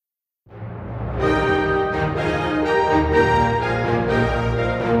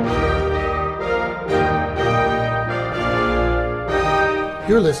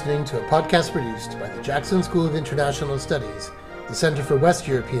You're listening to a podcast produced by the Jackson School of International Studies, the Center for West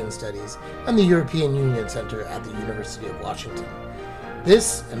European Studies, and the European Union Center at the University of Washington.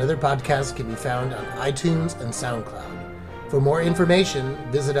 This and other podcasts can be found on iTunes and SoundCloud. For more information,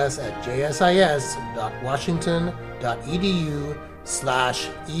 visit us at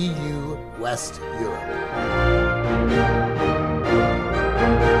jsis.washington.edu/EU West Europe.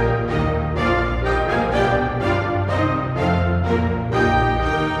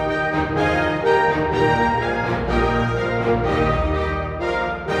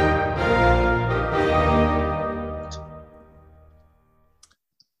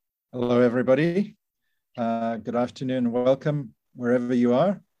 Hello, everybody. Good afternoon and welcome wherever you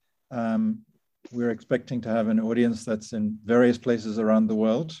are. We're expecting to have an audience that's in various places around the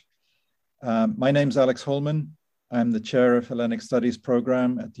world. My name's Alex Holman. I'm the chair of Hellenic Studies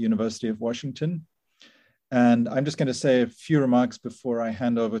program at the University of Washington. And I'm just going to say a few remarks before I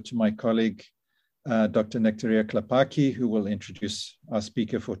hand over to my colleague, Dr. Nectaria Klapaki, who will introduce our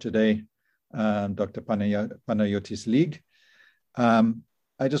speaker for today, Dr. Panayotis Lig.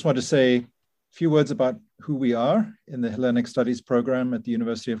 I just want to say a few words about who we are in the Hellenic Studies program at the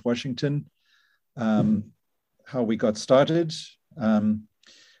University of Washington, how we got started.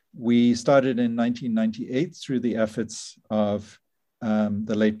 We started in 1998 through the efforts of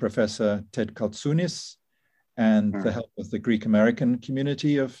the late Professor Ted Kaltsounis and the help of the Greek American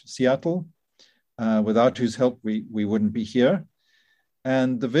community of Seattle, without whose help we wouldn't be here.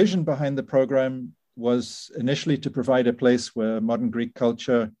 And the vision behind the program was initially to provide a place where modern Greek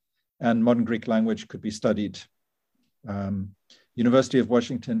culture and modern Greek language could be studied. University of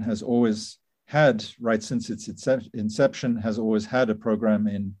Washington has always had, right since its inception, has always had a program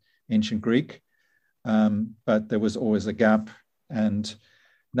in ancient Greek, but there was always a gap. And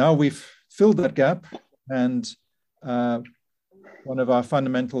now we've filled that gap. And one of our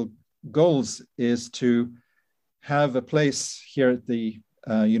fundamental goals is to have a place here at the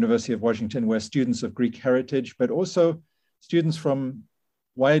University of Washington where students of Greek heritage, but also students from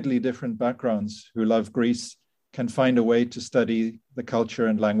widely different backgrounds who love Greece can find a way to study the culture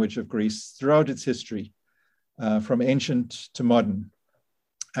and language of Greece throughout its history, from ancient to modern.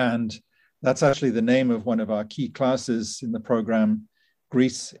 And that's actually the name of one of our key classes in the program,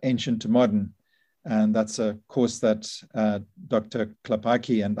 Greece, Ancient to Modern. And that's a course that Dr.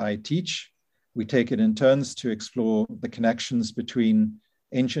 Klapaki and I teach. We take it in turns to explore the connections between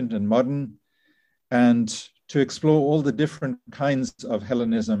ancient and modern, and to explore all the different kinds of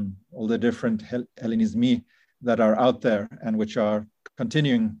Hellenism, all the different Hellenismi that are out there and which are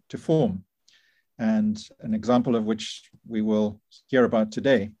continuing to form, and an example of which we will hear about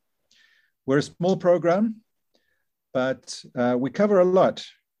today. We're a small program, but we cover a lot.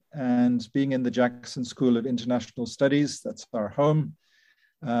 And being in the Jackson School of International Studies, that's our home,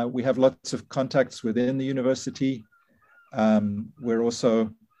 we have lots of contacts within the university. We're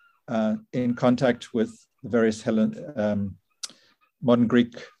also in contact with the various modern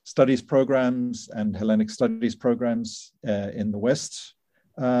Greek studies programs and Hellenic studies programs in the west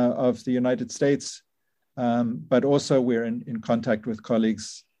of the United States. But also we're in contact with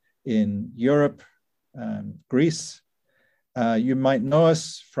colleagues in Europe, Greece. You might know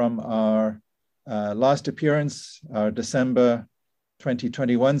us from our last appearance, our December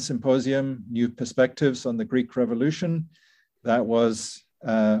 2021 symposium, New Perspectives on the Greek Revolution. That was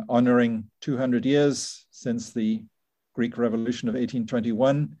honoring 200 years since the Greek Revolution of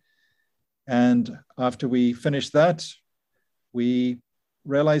 1821. And after we finished that, we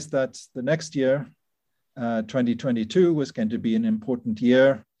realized that the next year, 2022, was going to be an important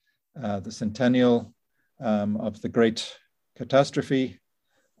year, the centennial of the great catastrophe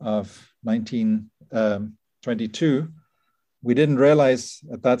of 1922. We didn't realize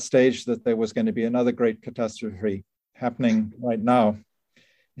at that stage that there was going to be another great catastrophe happening right now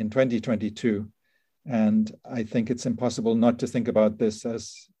in 2022. And I think it's impossible not to think about this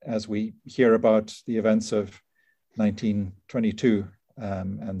as we hear about the events of 1922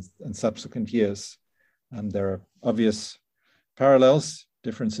 and subsequent years. And there are obvious parallels,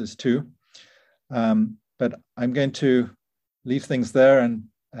 differences too. But I'm going to leave things there and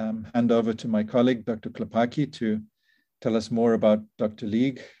hand over to my colleague, Dr. Klapaki, to tell us more about Dr.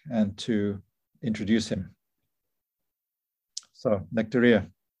 Lig and to introduce him. So, Nectaria.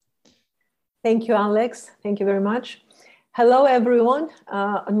 Thank you, Alex. Thank you very much. Hello, everyone,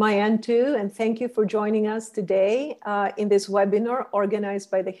 on my end too, and thank you for joining us today in this webinar organized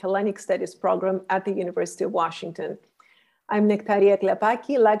by the Hellenic Studies program at the University of Washington. I'm Nectaria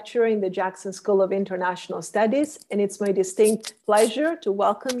Klapaki, lecturer in the Jackson School of International Studies, and it's my distinct pleasure to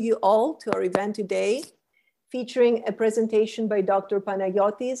welcome you all to our event today, featuring a presentation by Dr.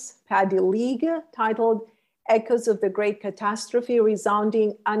 Panagiotis Paddy League titled Echoes of the Great Catastrophe,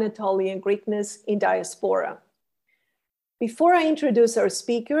 Resounding Anatolian Greekness in Diaspora. Before I introduce our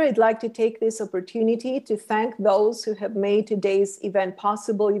speaker, I'd like to take this opportunity to thank those who have made today's event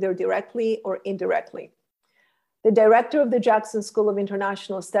possible, either directly or indirectly. The director of the Jackson School of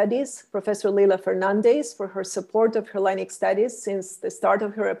International Studies, Professor Lila Fernandez, for her support of Hellenic Studies since the start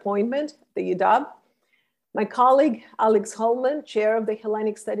of her appointment at the UW. My colleague, Alex Holman, chair of the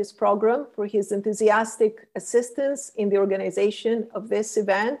Hellenic Studies program, for his enthusiastic assistance in the organization of this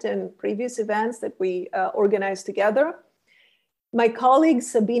event and previous events that we organized together. My colleague,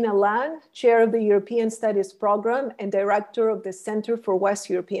 Sabina Lan, chair of the European Studies program and director of the Center for West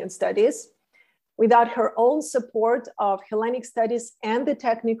European Studies. Without her own support of Hellenic Studies and the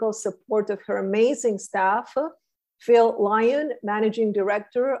technical support of her amazing staff, Phil Lyon, Managing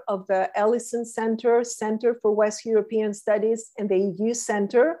Director of the Ellison Center, Center for West European Studies and the EU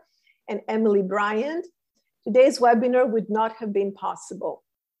Center, and Emily Bryant, today's webinar would not have been possible.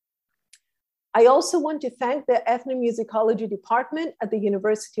 I also want to thank the Ethnomusicology Department at the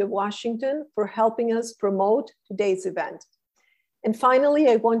University of Washington for helping us promote today's event. And finally,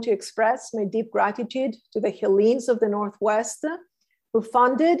 I want to express my deep gratitude to the Hellenes of the Northwest, who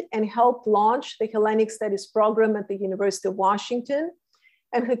funded and helped launch the Hellenic Studies program at the University of Washington,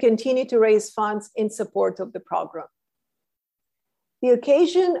 and who continue to raise funds in support of the program. The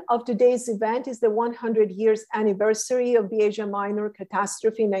occasion of today's event is the 100 years anniversary of the Asia Minor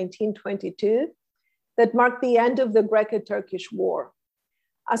catastrophe in 1922 that marked the end of the Greco-Turkish War.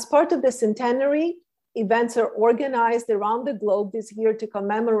 As part of the centenary, events are organized around the globe this year to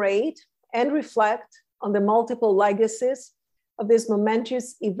commemorate and reflect on the multiple legacies of this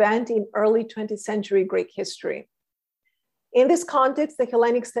momentous event in early 20th century Greek history. In this context, the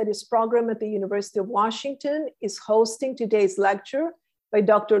Hellenic Studies program at the University of Washington is hosting today's lecture by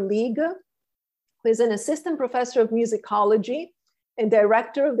Dr. League, who is an assistant professor of musicology and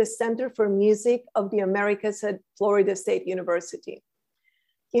director of the Center for Music of the Americas at Florida State University.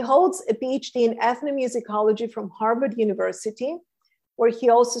 He holds a PhD in ethnomusicology from Harvard University, where he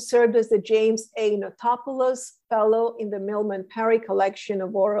also served as the James A. Notopoulos Fellow in the Milman Parry Collection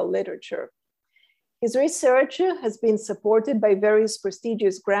of Oral Literature. His research has been supported by various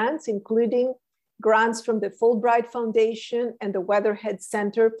prestigious grants, including grants from the Fulbright Foundation and the Weatherhead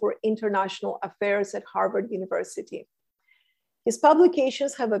Center for International Affairs at Harvard University. His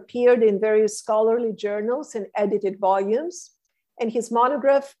publications have appeared in various scholarly journals and edited volumes, and his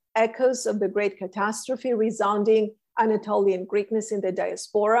monograph, Echoes of the Great Catastrophe, Resounding Anatolian Greekness in the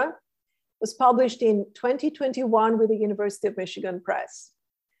Diaspora, was published in 2021 with the University of Michigan Press.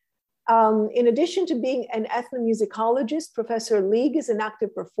 In addition to being an ethnomusicologist, Professor League is an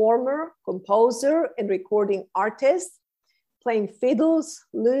active performer, composer, and recording artist, playing fiddles,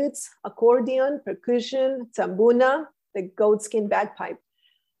 lutes, accordion, percussion, tsambuna, the goatskin bagpipe.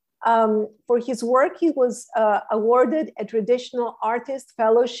 For his work, he was awarded a Traditional Artist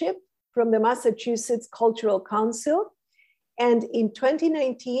Fellowship from the Massachusetts Cultural Council. And in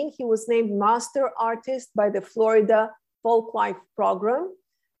 2019, he was named Master Artist by the Florida Folklife Program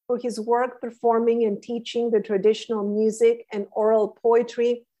for his work performing and teaching the traditional music and oral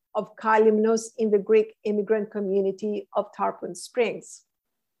poetry of Kalymnos in the Greek immigrant community of Tarpon Springs.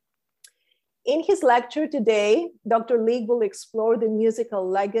 In his lecture today, Dr. League will explore the musical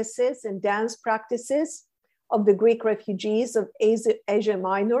legacies and dance practices of the Greek refugees of Asia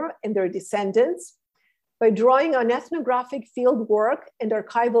Minor and their descendants by drawing on ethnographic field work and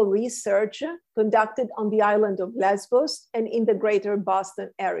archival research conducted on the island of Lesbos and in the greater Boston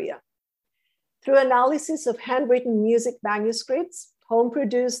area. Through analysis of handwritten music manuscripts,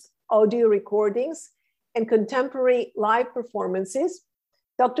 home-produced audio recordings, and contemporary live performances,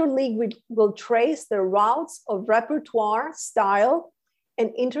 Dr. League will trace the routes of repertoire, style,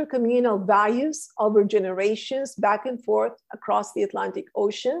 and intercommunal values over generations back and forth across the Atlantic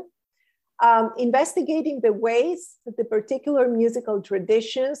Ocean, investigating the ways that the particular musical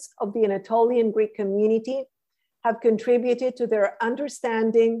traditions of the Anatolian Greek community have contributed to their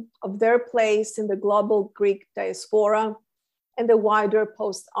understanding of their place in the global Greek diaspora and the wider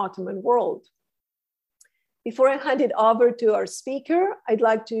post-Ottoman world. Before I hand it over to our speaker, I'd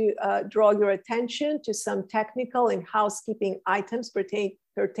like to draw your attention to some technical and housekeeping items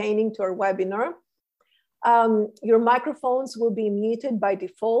pertaining to our webinar. Your microphones will be muted by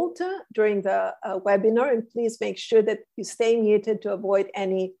default during the webinar, and please make sure that you stay muted to avoid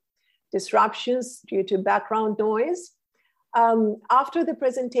any disruptions due to background noise. After the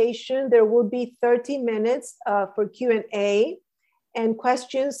presentation, there will be 30 minutes for Q&A, and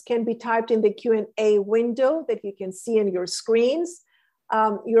questions can be typed in the Q&A window that you can see on your screens.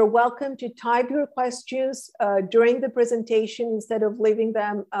 You're welcome to type your questions during the presentation instead of leaving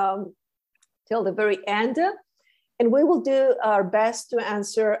them till the very end. And we will do our best to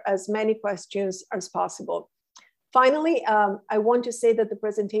answer as many questions as possible. Finally, I want to say that the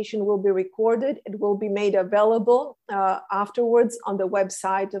presentation will be recorded. It will be made available afterwards on the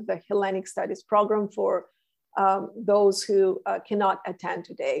website of the Hellenic Studies program for those who cannot attend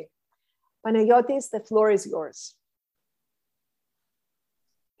today. Panagiotis, the floor is yours.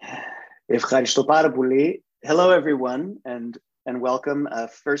 Hello, everyone, and welcome.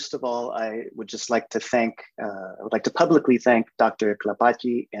 First of all, I would just like to publicly thank Dr.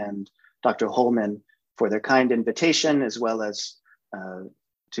 Klapaki and Dr. Holman for their kind invitation, as well as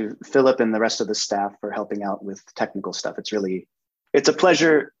to Philip and the rest of the staff for helping out with technical stuff. It's a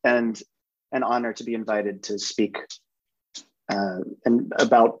pleasure and an honor to be invited to speak and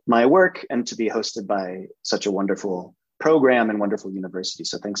about my work and to be hosted by such a wonderful program and wonderful university.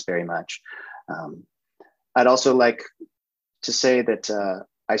 So thanks very much. I'd also like to say that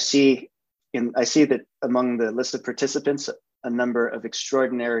I see that among the list of participants, a number of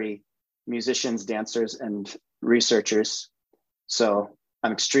extraordinary musicians, dancers, and researchers. So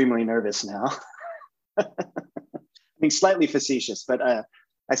I'm extremely nervous now. Being slightly facetious, but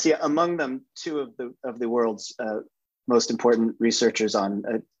I see among them two of the world's most important researchers on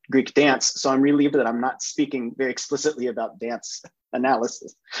Greek dance. So I'm relieved that I'm not speaking very explicitly about dance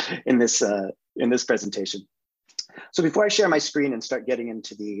analysis in this presentation. So before I share my screen and start getting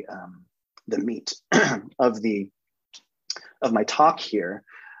into the meat of my talk here,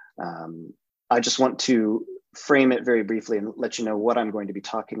 I just want to frame it very briefly and let you know what I'm going to be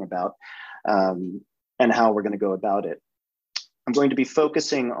talking about and how we're going to go about it. I'm going to be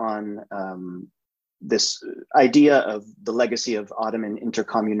focusing on this idea of the legacy of Ottoman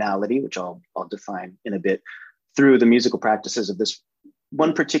intercommunality, which I'll define in a bit, through the musical practices of this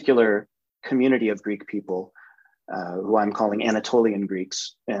one particular community of Greek people, who I'm calling Anatolian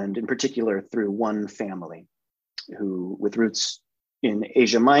Greeks, and in particular through one family, who with roots in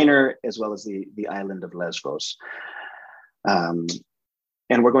Asia Minor, as well as the island of Lesbos.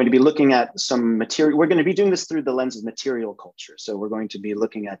 And we're going to be looking at some material. We're going to be doing this through the lens of material culture. So we're going to be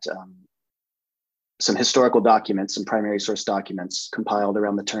looking at some historical documents, some primary source documents compiled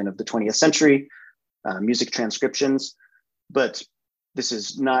around the turn of the 20th century, music transcriptions. But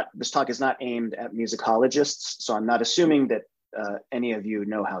this talk is not aimed at musicologists. So I'm not assuming that any of you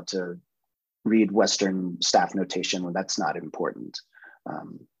know how to read Western staff notation when that's not important.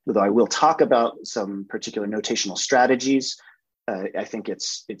 Although I will talk about some particular notational strategies, I think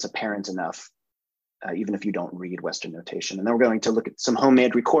it's apparent enough, even if you don't read Western notation. And then we're going to look at some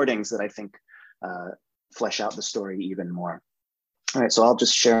homemade recordings that I think flesh out the story even more. All right, so I'll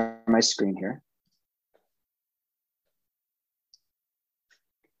just share my screen here.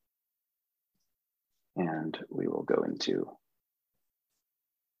 And we will go into,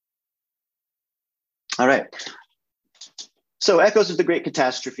 all right. So Echoes of the Great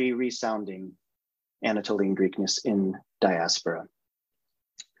Catastrophe, resounding Anatolian Greekness in diaspora.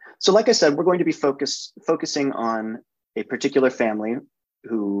 So like I said, we're going to be focusing on a particular family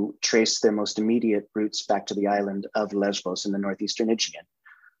who trace their most immediate roots back to the island of Lesbos in the northeastern Aegean,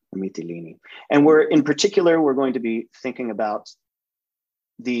 Mytilene. And we're going to be thinking about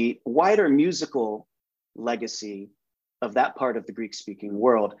the wider musical legacy of that part of the Greek-speaking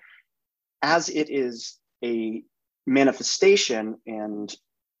world, as it is a manifestation and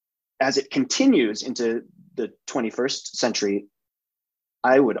as it continues into the 21st century,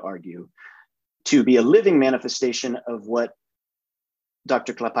 I would argue, to be a living manifestation of what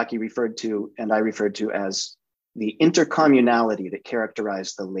Dr. Klapaki referred to and I referred to as the intercommunality that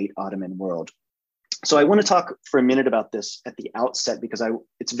characterized the late Ottoman world. So I want to talk for a minute about this at the outset because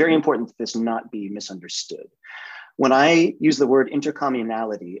it's very important that this not be misunderstood. When I use the word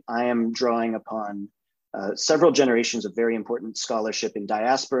intercommunality, I am drawing upon several generations of very important scholarship in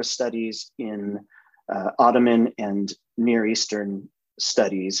diaspora studies, in Ottoman and Near Eastern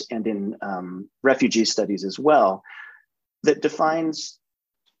studies, and in refugee studies as well, that defines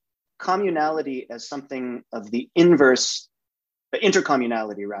communality as something of the inverse,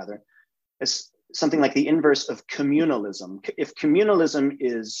 intercommunality rather, as something like the inverse of communalism. If communalism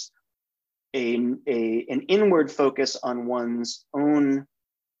is an inward focus on one's own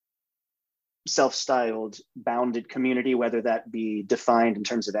self-styled bounded community, whether that be defined in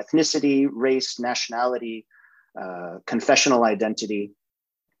terms of ethnicity, race, nationality, confessional identity,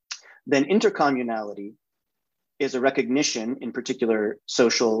 then intercommunality is a recognition, in particular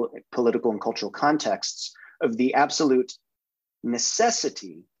social, political, and cultural contexts, of the absolute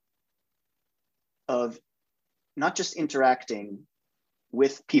necessity of not just interacting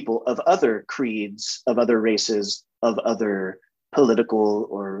with people of other creeds, of other races, of other political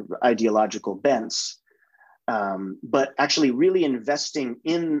or ideological bents, but actually really investing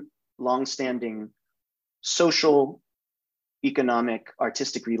in longstanding social, economic,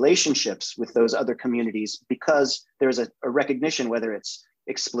 artistic relationships with those other communities, because there's a recognition, whether it's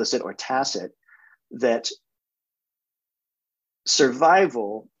explicit or tacit, that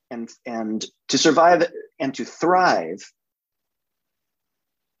survival and to survive and to thrive,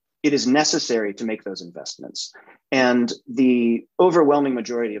 it is necessary to make those investments. And the overwhelming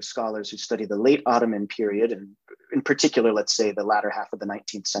majority of scholars who study the late Ottoman period, and in particular, let's say the latter half of the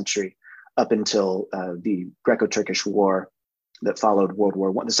 19th century, up until the Greco-Turkish War that followed World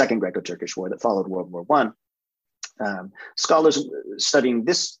War I, the Second Greco-Turkish War that followed World War I, scholars studying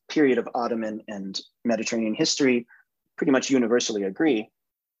this period of Ottoman and Mediterranean history pretty much universally agree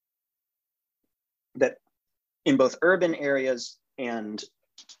that in both urban areas and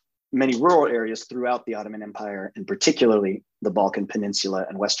many rural areas throughout the Ottoman Empire, and particularly the Balkan Peninsula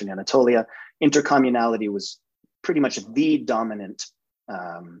and Western Anatolia, intercommunality was pretty much the dominant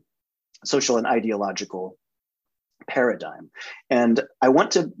social and ideological paradigm. And I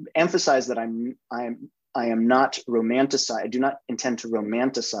want to emphasize that I am not I do not intend to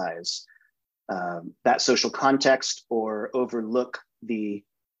romanticize that social context or overlook the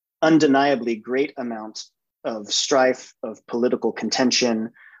undeniably great amount of strife, of political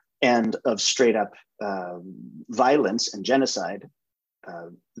contention, and of straight up violence and genocide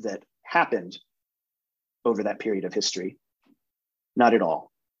that happened over that period of history. Not at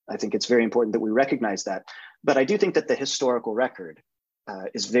all. I think it's very important that we recognize that. But I do think that the historical record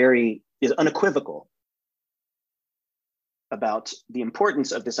is unequivocal about the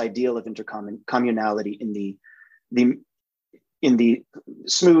importance of this ideal of intercommunality in the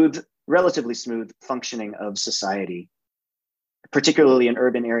smooth, relatively smooth functioning of society, particularly in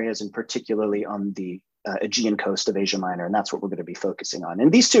urban areas and particularly on the Aegean coast of Asia Minor. And that's what we're going to be focusing on.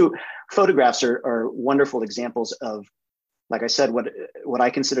 And these two photographs are wonderful examples of, like I said, what I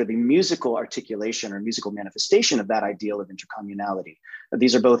consider the musical articulation or musical manifestation of that ideal of intercommunality.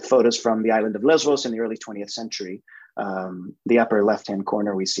 These are both photos from the island of Lesbos in the early 20th century. The upper left-hand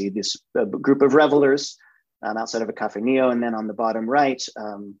corner, we see this group of revelers outside of a cafeneo. And then on the bottom right,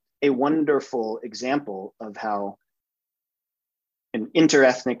 a wonderful example of how an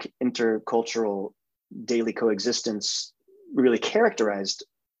interethnic, intercultural daily coexistence really characterized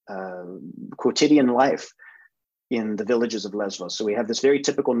quotidian life in the villages of Lesbos. So we have this very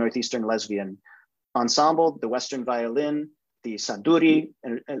typical Northeastern Lesbian ensemble, the Western violin, the sanduri,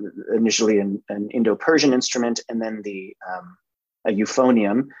 initially an Indo-Persian instrument, and then a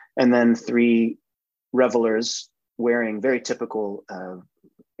euphonium, and then three revelers wearing very typical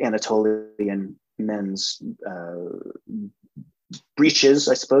Anatolian men's breeches,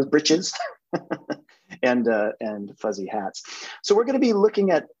 I suppose, breeches, and fuzzy hats. So we're going to be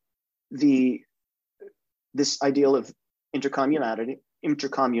looking at this ideal of intercommunality,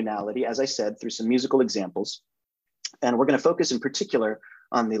 as I said, through some musical examples. And we're going to focus in particular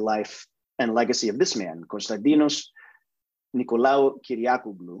on the life and legacy of this man, Konstantinos Nicolaou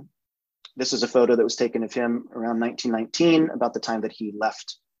Kyriakoglou. This is a photo that was taken of him around 1919, about the time that he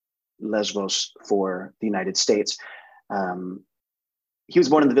left Lesbos for the United States. He was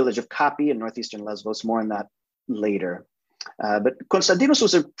born in the village of Kapi in northeastern Lesbos, more on that later. But Konstantinos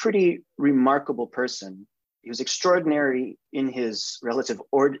was a pretty remarkable person. He was extraordinary in his relative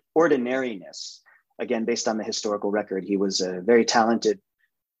ordinariness. Again, based on the historical record, he was a very talented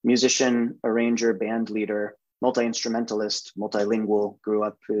musician, arranger, band leader, multi-instrumentalist, multilingual, grew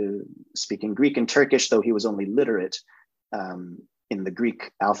up speaking Greek and Turkish, though he was only literate in the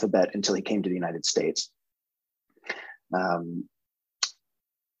Greek alphabet until he came to the United States.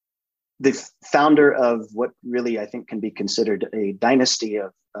 The founder of what really I think can be considered a dynasty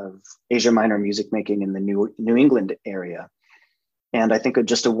of Asia Minor music making in the New England area. And I think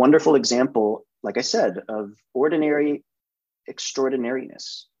just a wonderful example, like I said, of ordinary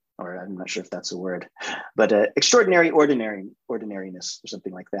extraordinariness, or I'm not sure if that's a word, but extraordinary ordinariness or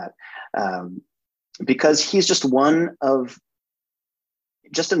something like that. Because he's just one of,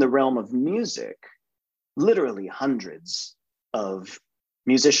 just in the realm of music, literally hundreds of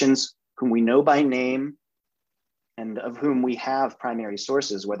musicians whom we know by name and of whom we have primary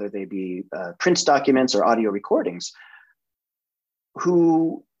sources, whether they be print documents or audio recordings,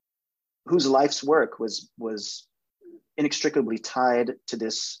 whose life's work was inextricably tied to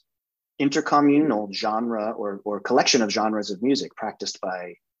this intercommunal genre or collection of genres of music practiced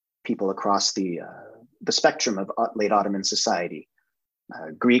by people across the the spectrum of late Ottoman society.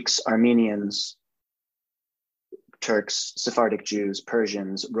 Greeks, Armenians, Turks, Sephardic Jews,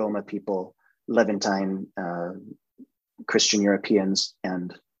 Persians, Roma people, Levantine, Christian Europeans,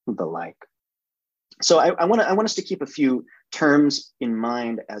 and the like. So I want us to keep a few terms in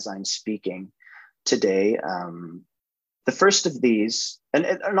mind as I'm speaking today. The first of these,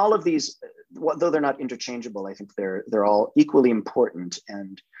 and all of these, though they're not interchangeable, I think they're all equally important.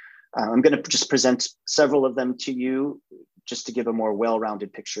 And I'm going to just present several of them to you just to give a more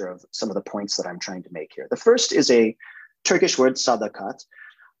well-rounded picture of some of the points that I'm trying to make here. The first is a Turkish word, sadakat,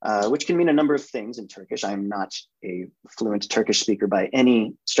 which can mean a number of things in Turkish. I'm not a fluent Turkish speaker by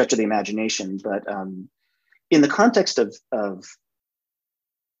any stretch of the imagination, but in the context of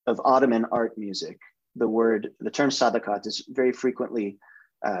Ottoman art music, the term sadakat is very frequently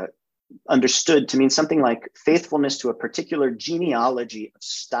understood to mean something like faithfulness to a particular genealogy of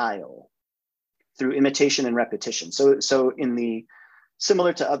style through imitation and repetition. So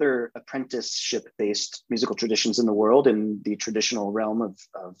similar to other apprenticeship-based musical traditions in the world, in the traditional realm of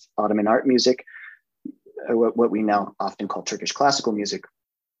Ottoman art music, what we now often call Turkish classical music,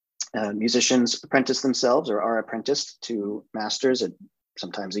 musicians apprentice themselves or are apprenticed to masters at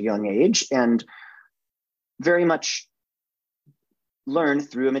sometimes a young age, and very much learn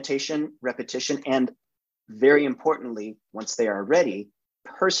through imitation, repetition, and very importantly, once they are ready,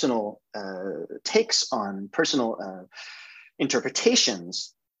 personal takes on personal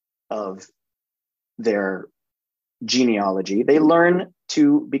interpretations of their genealogy. They learn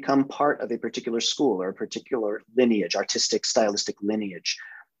to become part of a particular school or a particular lineage, artistic, stylistic lineage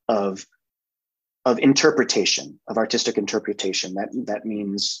of interpretation, of artistic interpretation. That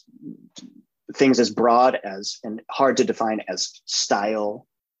means things as broad as and hard to define as style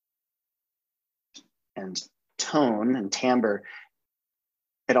and tone and timbre.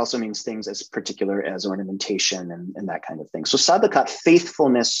 It also means things as particular as ornamentation and that kind of thing. So sadakat,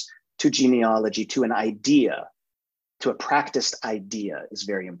 faithfulness to genealogy, to an idea, to a practiced idea, is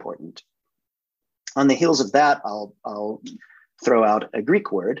very important. On the heels of that, I'll throw out a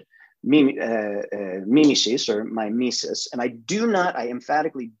Greek word, mimesis or mimesis. And I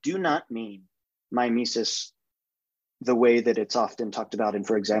emphatically do not mean mimesis the way that it's often talked about in,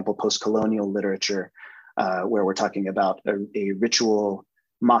 for example, post-colonial literature, where we're talking about a ritual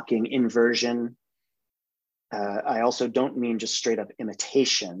mocking inversion. I also don't mean just straight up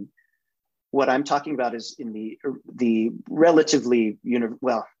imitation. What I'm talking about is in the relatively,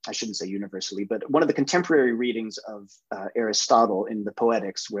 well, I shouldn't say universally, but one of the contemporary readings of Aristotle in the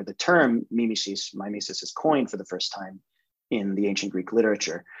Poetics, where the term mimesis is coined for the first time in the ancient Greek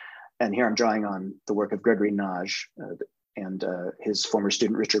literature. And here I'm drawing on the work of Gregory Nagy and his former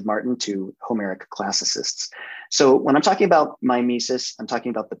student Richard Martin, two Homeric classicists. So when I'm talking about mimesis, I'm talking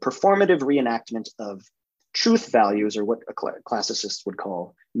about the performative reenactment of truth values, or what a classicist would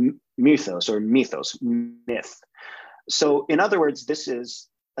call mythos, myth. So in other words, this is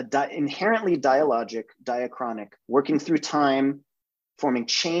inherently dialogic, diachronic, working through time, forming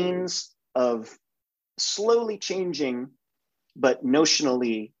chains of slowly changing, but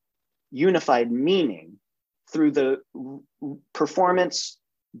notionally unified meaning through the performance,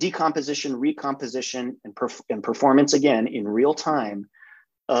 decomposition, recomposition, and performance again in real time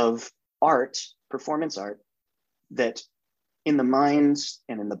of art, performance art, that in the minds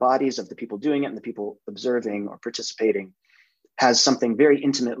and in the bodies of the people doing it and the people observing or participating has something very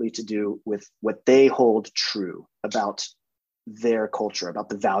intimately to do with what they hold true about their culture, about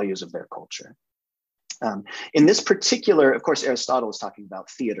the values of their culture. In this particular, of course, Aristotle was talking about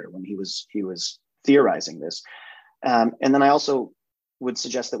theater when he was theorizing this. And then I also would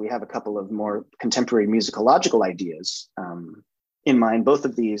suggest that we have a couple of more contemporary musicological ideas in mind. Both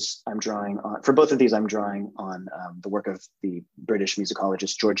of these I'm drawing on the work of the British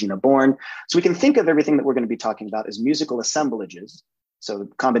musicologist Georgina Bourne. So we can think of everything that we're going to be talking about as musical assemblages. So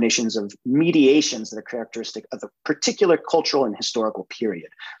combinations of mediations that are characteristic of a particular cultural and historical period.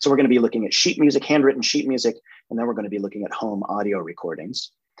 So we're going to be looking at sheet music, handwritten sheet music, and then we're going to be looking at home audio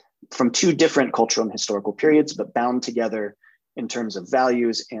recordings from two different cultural and historical periods, but bound together in terms of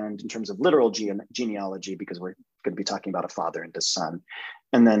values and in terms of literal genealogy, because we're going to be talking about a father and a son.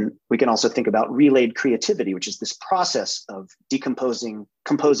 And then we can also think about relayed creativity, which is this process of decomposing,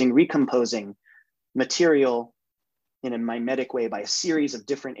 composing, recomposing material in a mimetic way by a series of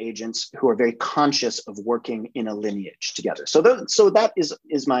different agents who are very conscious of working in a lineage together. So that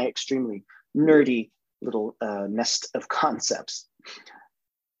is my extremely nerdy little nest of concepts.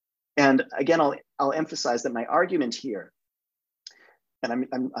 And again, I'll emphasize that my argument here, and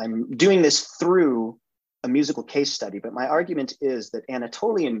I'm doing this through a musical case study, but my argument is that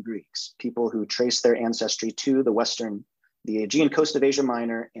Anatolian Greeks, people who trace their ancestry to the Aegean coast of Asia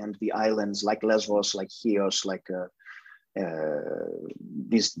Minor and the islands like Lesbos, like Chios, like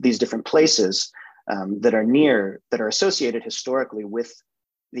these different places that are associated historically with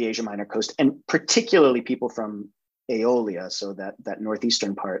the Asia Minor coast, and particularly people from Aeolia, so that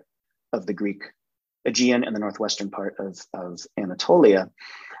northeastern part of the Greek Aegean and the northwestern part of Anatolia.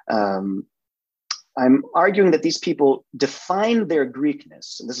 I'm arguing that these people define their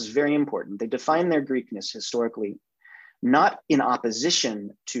Greekness, and this is very important, they define their Greekness historically, not in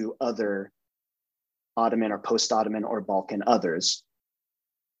opposition to other Ottoman or post-Ottoman or Balkan others.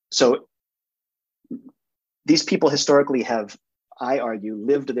 So these people historically have, I argue,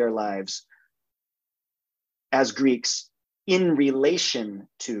 lived their lives as Greeks in relation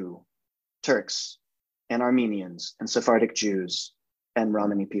to Turks and Armenians and Sephardic Jews and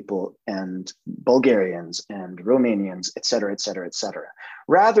Romani people and Bulgarians and Romanians, et cetera, et cetera, et cetera,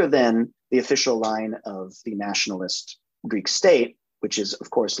 rather than the official line of the nationalist Greek state, which is, of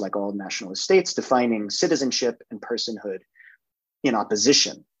course, like all nationalist states, defining citizenship and personhood in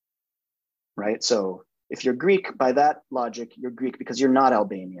opposition, right? So if you're Greek, by that logic, you're Greek because you're not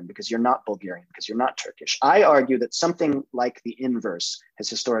Albanian, because you're not Bulgarian, because you're not Turkish. I argue that something like the inverse has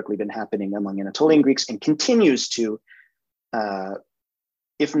historically been happening among Anatolian Greeks and continues to,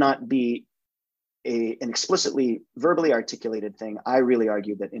 if not be an explicitly verbally articulated thing, I really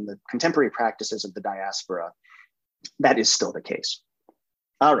argue that in the contemporary practices of the diaspora, that is still the case.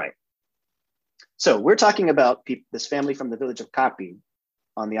 All right. So we're talking about this family from the village of Kapi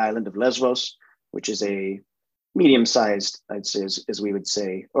on the island of Lesbos, which is a medium-sized, I'd say, as we would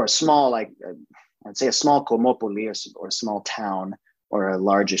say, or a small, I'd say a small komopoli or a small town or a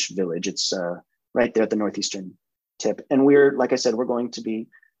largish village. It's right there at the northeastern tip. And like I said, we're going to be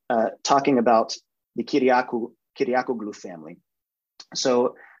talking about the Kyriakoglou family.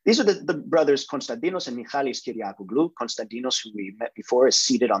 So these are the brothers Konstantinos and Michalis Kyriakoglou. Konstantinos, who we met before, is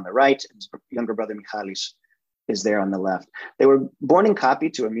seated on the right, and his younger brother Michalis is there on the left. They were born in Kapi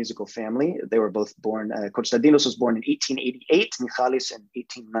to a musical family. They were both born, Konstantinos was born in 1888, Michalis in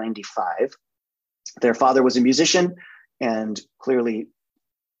 1895. Their father was a musician and clearly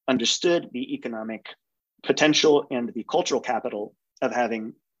understood the economic potential and the cultural capital of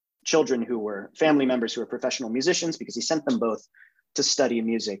having children who were family members who were professional musicians, because he sent them both to study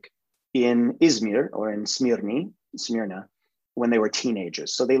music in Izmir or in Smyrna, when they were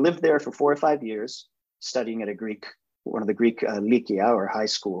teenagers. So they lived there for 4 or 5 years, studying at one of the Greek lycia or high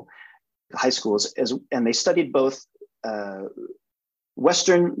schools, and they studied both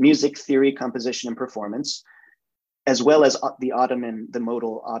Western music theory, composition, and performance, as well as the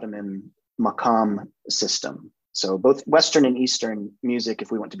modal Ottoman maqam system. So both Western and Eastern music,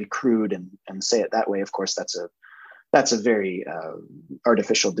 if we want to be crude and say it that way, of course, that's a very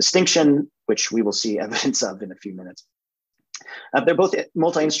artificial distinction, which we will see evidence of in a few minutes. They're both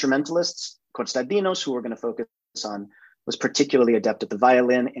multi-instrumentalists. Konstantinos, who we're going to focus on, was particularly adept at the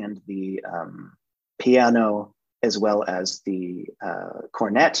violin and the piano, as well as the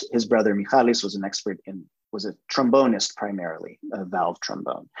cornet. His brother Michalis was a trombonist primarily, a valve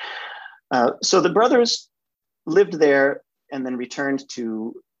trombone. So the brothers lived there and then returned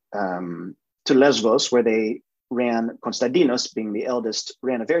to Lesbos, where they Konstantinos, being the eldest,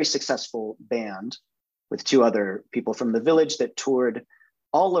 ran a very successful band with 2 other people from the village that toured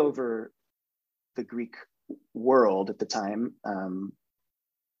all over the Greek world at the time,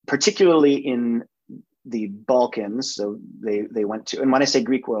 particularly in the Balkans. So they went to, and when I say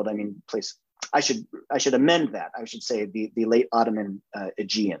Greek world, I mean I should amend that. I should say the late Ottoman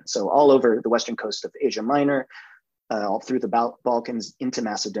Aegean. So all over the western coast of Asia Minor, all through the Balkans into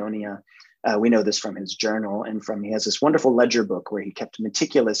Macedonia. We know this from his journal and he has this wonderful ledger book where he kept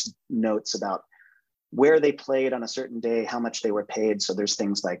meticulous notes about where they played on a certain day, how much they were paid. So there's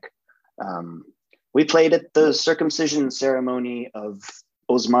things like, we played at the circumcision ceremony of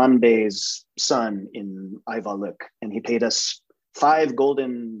Osman Bey's son in Ayvalık, and he paid us 5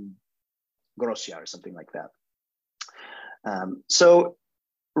 golden grossia or something like that. So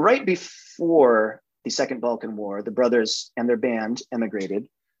right before the Second Balkan War, the brothers and their band emigrated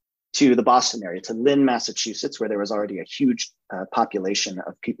to the Boston area, to Lynn, Massachusetts, where there was already a huge population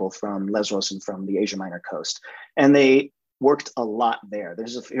of people from Lesbos and from the Asia Minor coast. And they worked a lot there.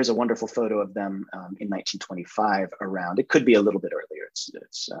 Here's a wonderful photo of them in 1925 around. It could be a little bit earlier,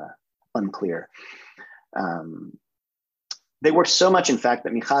 it's unclear. They worked so much, in fact,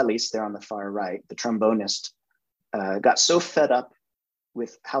 that Michalis, there on the far right, the trombonist, got so fed up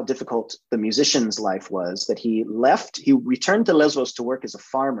with how difficult the musician's life was that he returned to Lesbos to work as a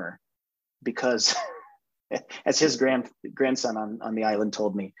farmer because as his grandson on the island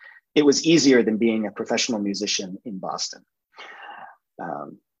told me, it was easier than being a professional musician in Boston.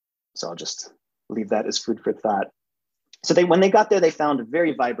 So I'll just leave that as food for thought. So when they got there, they found a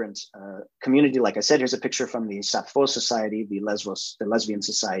very vibrant community. Like I said, here's a picture from the Sappho Society, the Lesbian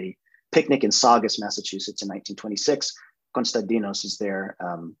Society, picnic in Saugus, Massachusetts in 1926. Konstantinos is there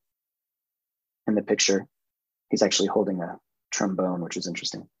in the picture. He's actually holding a trombone, which is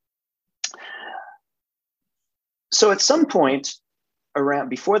interesting. So at some point,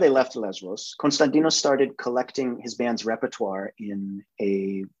 before they left Lesbos, Konstantinos started collecting his band's repertoire in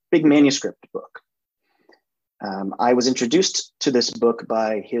a big manuscript book. I was introduced to this book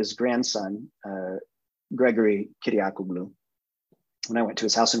by his grandson, Gregory Kyriakoglou, when I went to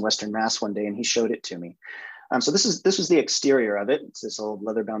his house in Western Mass one day, and he showed it to me. So this was the exterior of it. It's this old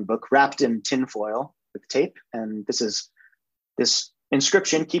leather-bound book wrapped in tinfoil with tape, and this is this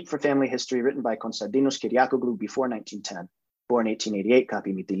inscription, "Keep for Family History," written by Konstantinos Kyriakoglou before 1910. Born 1888,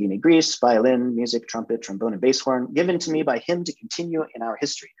 copy Mytilene, Greece, violin, music, trumpet, trombone, and bass horn, given to me by him to continue in our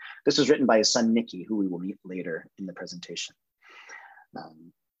history. This was written by his son, Nicky, who we will meet later in the presentation.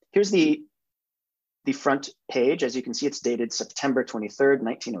 Here's the front page. As you can see, it's dated September 23rd,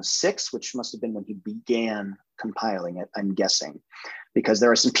 1906, which must have been when he began compiling it, I'm guessing, because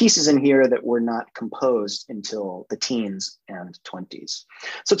there are some pieces in here that were not composed until the teens and 20s.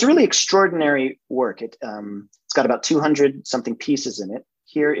 So it's a really extraordinary work. It's got about 200 something pieces in it.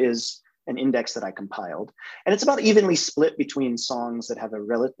 Here is an index that I compiled, and it's about evenly split between songs that have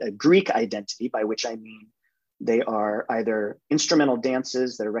a Greek identity, by which I mean they are either instrumental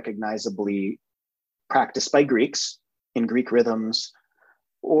dances that are recognizably practiced by Greeks in Greek rhythms,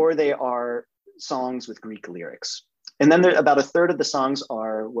 or they are songs with Greek lyrics. And then about a third of the songs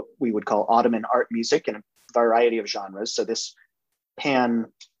are what we would call Ottoman art music in a variety of genres. So this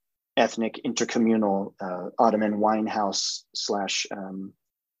pan-ethnic intercommunal Ottoman winehouse slash,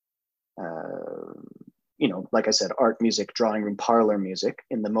 like I said, art music, drawing room parlor music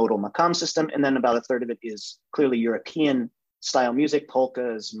in the modal makam system. And then about a third of it is clearly European style music,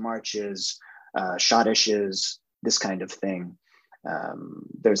 polkas, marches, schottisches, this kind of thing.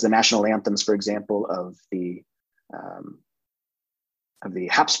 There's the national anthems, for example, of the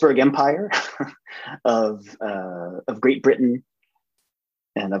Habsburg Empire, of Great Britain,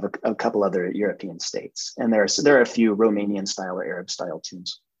 and of a couple other European states. And there are a few Romanian style or Arab style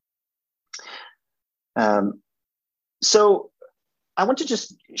tunes. So I want to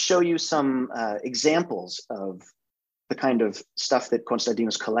just show you some examples of the kind of stuff that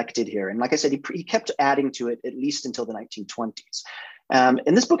Konstantinos collected here. And like I said, he kept adding to it at least until the 1920s.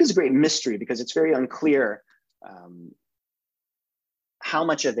 And this book is a great mystery because it's very unclear how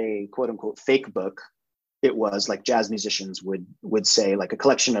much of a quote unquote fake book it was, like jazz musicians would say, like a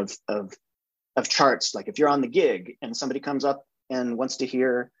collection of charts. Like if you're on the gig and somebody comes up and wants to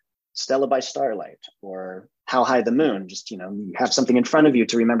hear Stella by Starlight or How High the Moon, just, you have something in front of you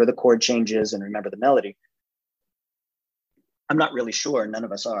to remember the chord changes and remember the melody. I'm not really sure, none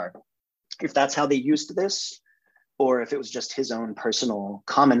of us are, if that's how they used this, or if it was just his own personal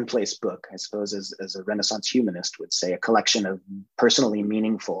commonplace book, I suppose, as a Renaissance humanist would say, a collection of personally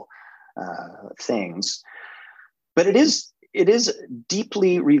meaningful things. But it is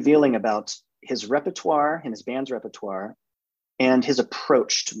deeply revealing about his repertoire and his band's repertoire and his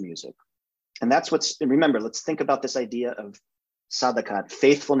approach to music. And that's and remember, let's think about this idea of sadakat,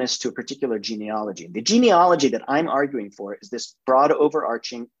 faithfulness to a particular genealogy. The genealogy that I'm arguing for is this broad,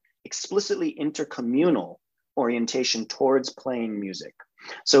 overarching, explicitly intercommunal orientation towards playing music.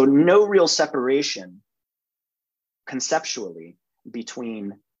 So no real separation conceptually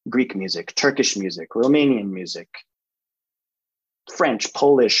between Greek music, Turkish music, Romanian music, French,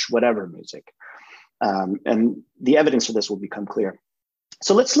 Polish, whatever music. And the evidence for this will become clear.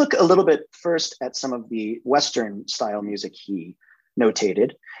 So let's look a little bit first at some of the Western style music he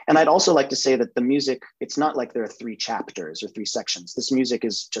notated. And I'd also like to say that the music, it's not like there are 3 chapters or 3 sections. This music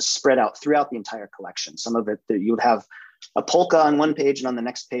is just spread out throughout the entire collection. Some of it, you would have a polka on one page and on the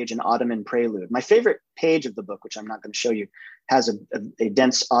next page, an Ottoman prelude. My favorite page of the book, which I'm not going to show you, has a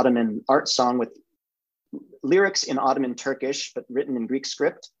dense Ottoman art song with lyrics in Ottoman Turkish, but written in Greek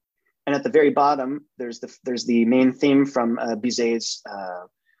script. And at the very bottom, there's the main theme from Bizet's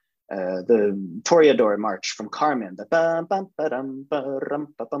the Toreador March from Carmen. The bum, bum, ba-dum,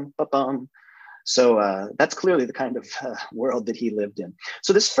 ba-rum, ba-bum, ba-bum. So that's clearly the kind of world that he lived in.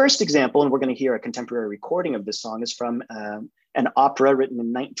 So this first example, and we're going to hear a contemporary recording of this song, is from an opera written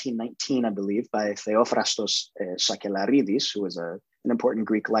in 1919, I believe, by Theophrastos Sakelaridis, who was an important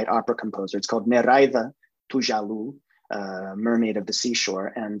Greek light opera composer. It's called Nereida Tujalu, Mermaid of the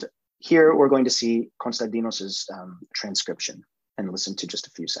Seashore. And here we're going to see Konstantinos's transcription and listen to just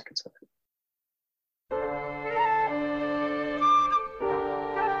a few seconds of it.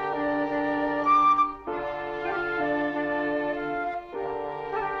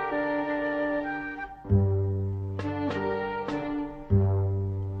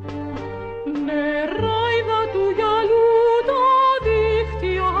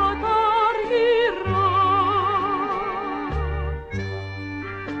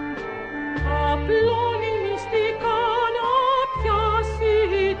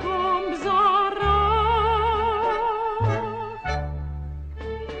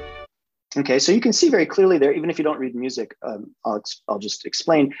 Okay, so you can see very clearly there, even if you don't read music, I'll just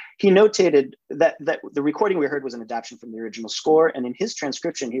explain. He notated that the recording we heard was an adaptation from the original score, and in his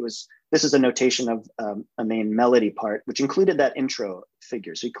transcription, this is a notation of a main melody part, which included that intro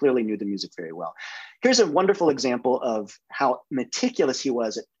figure, so he clearly knew the music very well. Here's a wonderful example of how meticulous he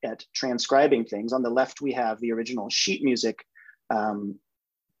was at transcribing things. On the left, we have the original sheet music,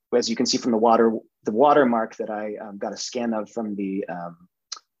 as you can see from the watermark that I got a scan of from the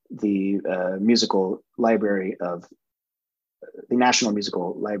musical library of the National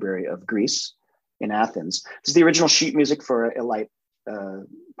Musical Library of Greece in Athens. This is the original sheet music for a light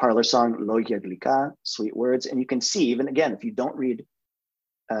parlor song, Logia Glika, Sweet Words. And you can see, even again, if you don't read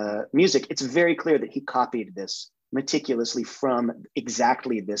music, it's very clear that he copied this meticulously from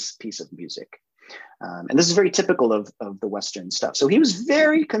exactly this piece of music. And this is very typical of the Western stuff. So he was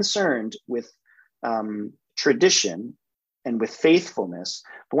very concerned with tradition and with faithfulness.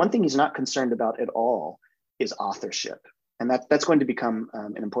 But one thing he's not concerned about at all is authorship. And that's going to become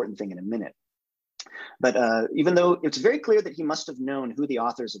an important thing in a minute. But even though it's very clear that he must have known who the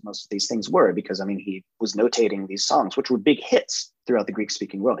authors of most of these things were, because I mean, he was notating these songs, which were big hits throughout the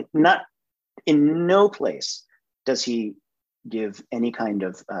Greek-speaking world. Not in no place does he give any kind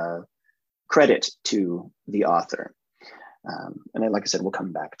of credit to the author. And like I said, we'll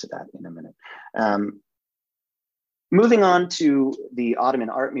come back to that in a minute. Moving on to the Ottoman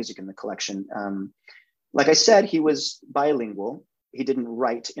art music in the collection. Like I said, he was bilingual. He didn't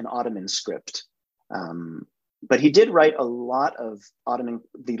write in Ottoman script, but he did write a lot of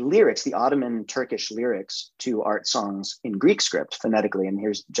the Ottoman Turkish lyrics to art songs in Greek script phonetically. And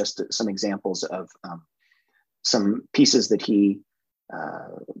here's just some examples of some pieces that he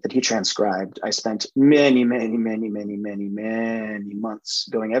transcribed. I spent many months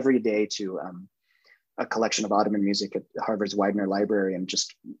going every day to a collection of Ottoman music at Harvard's Widener Library and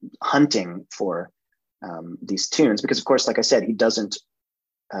just hunting for these tunes, because of course, like I said, he doesn't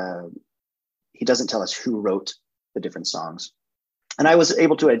tell us who wrote the different songs. And I was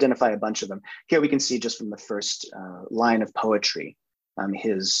able to identify a bunch of them. Here we can see just from the first line of poetry,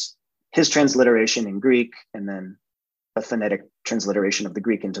 his transliteration in Greek, and then a phonetic transliteration of the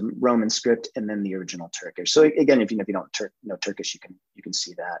Greek into Roman script, and then the original Turkish. So again, if you don't know Turkish, you can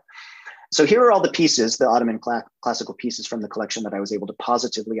see that. So here are all the pieces, the Ottoman classical pieces from the collection that I was able to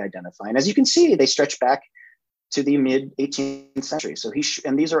positively identify. And as you can see, they stretch back to the mid 18th century. So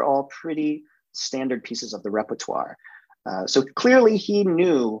and these are all pretty standard pieces of the repertoire. So clearly he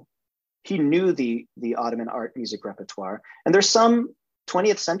knew the Ottoman art music repertoire. And there's some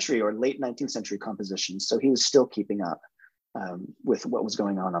 20th century or late 19th century compositions. So he was still keeping up with what was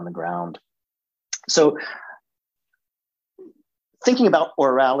going on the ground. So thinking about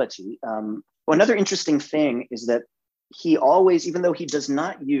orality, another interesting thing is that he always, even though he does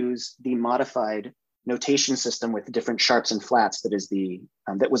not use the modified notation system with different sharps and flats that is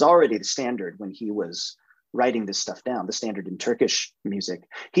that was already the standard when he was writing this stuff down, the standard in Turkish music,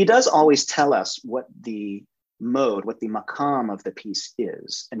 he does always tell us what the mode, what the maqam of the piece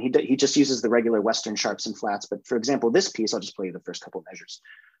is. And he just uses the regular Western sharps and flats. But for example, this piece, I'll just play you the first couple of measures.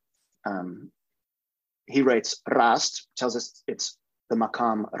 He writes rast, tells us it's the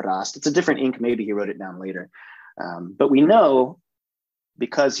maqam rast. It's a different ink, maybe he wrote it down later. But we know,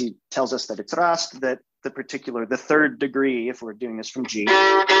 because he tells us that it's rast, that the third degree, if we're doing this from G,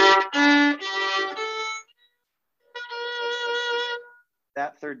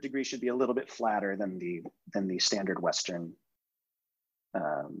 that third degree should be a little bit flatter than the standard Western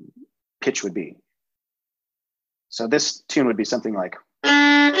pitch would be. So this tune would be something like.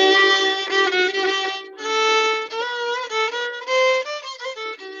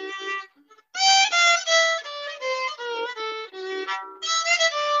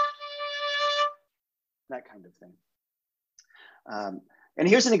 That kind of thing. And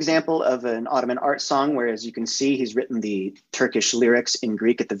here's an example of an Ottoman art song where, as you can see, he's written the Turkish lyrics in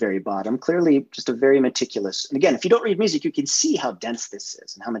Greek at the very bottom. Clearly just a very meticulous, and again, if you don't read music, you can see how dense this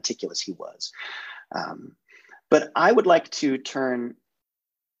is and how meticulous he was. But I would like to turn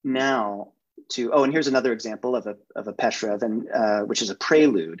now to, and here's another example of a Peshrev, and which is a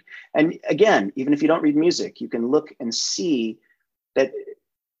prelude. And again, even if you don't read music, you can look and see that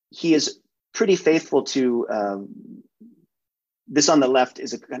he is pretty faithful to, this on the left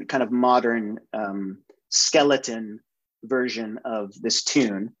is a kind of modern skeleton version of this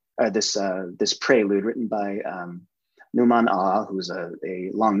tune, this prelude written by Numan Ah, who's a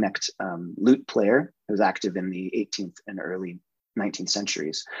long-necked lute player who was active in the 18th and early 19th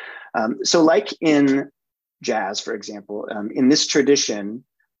centuries. So like in jazz, for example, in this tradition,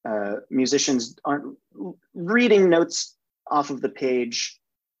 musicians aren't reading notes off of the page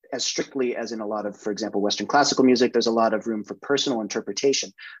as strictly as in a lot of, for example, Western classical music. There's a lot of room for personal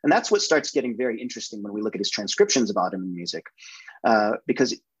interpretation. And that's what starts getting very interesting when we look at his transcriptions of Ottoman music.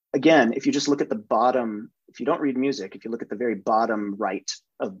 Because again, if you just look at the bottom, if you don't read music, if you look at the very bottom right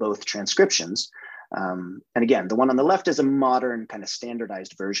of both transcriptions, and again, the one on the left is a modern kind of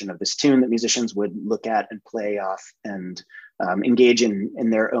standardized version of this tune that musicians would look at and play off and engage in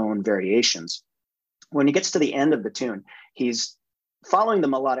their own variations. When he gets to the end of the tune, he's following the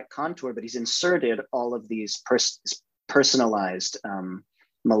melodic contour, but he's inserted all of these personalized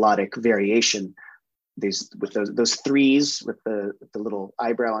melodic variation. These with those threes with the little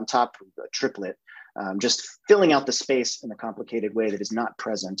eyebrow on top, the triplet, just filling out the space in a complicated way that is not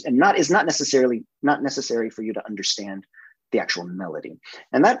present and is not necessary for you to understand the actual melody.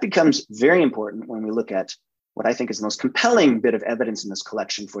 And that becomes very important when we look at what I think is the most compelling bit of evidence in this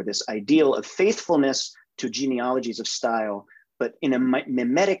collection for this ideal of faithfulness to genealogies of style, but in a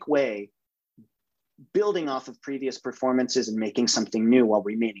mimetic way, building off of previous performances and making something new while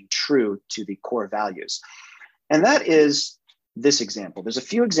remaining true to the core values. And that is this example. There's a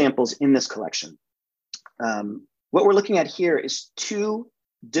few examples in this collection. What we're looking at here is two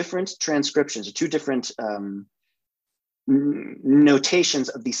different transcriptions, or two different notations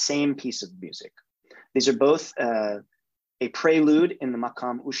of the same piece of music. These are both a prelude in the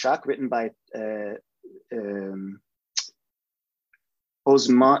Makam Ushak written by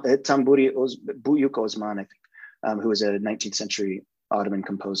Tamburi Buyuk Osman, I think, who was a 19th century Ottoman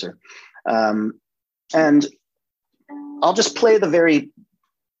composer. And I'll just play the very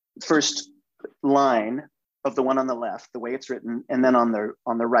first line of the one on the left, the way it's written, and then on the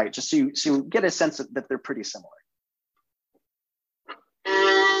right, just so you get a sense that they're pretty similar.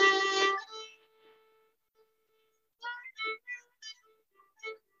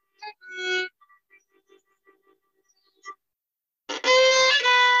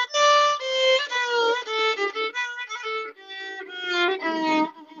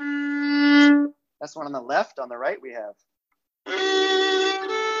 That's one on the left. On the right, we have.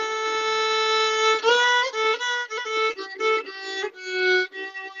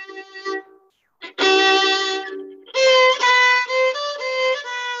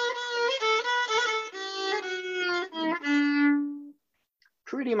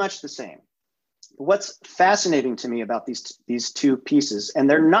 Pretty much the same. What's fascinating to me about these two pieces, and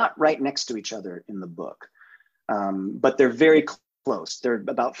they're not right next to each other in the book, but they're very close. They're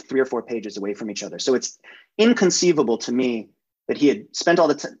about 3 or 4 pages away from each other. So it's inconceivable to me that he had spent all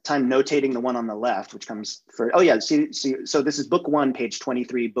the time notating the one on the left, which comes for, so this is book 1, page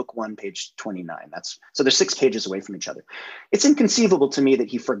 23, book 1, page 29. So they're 6 pages away from each other. It's inconceivable to me that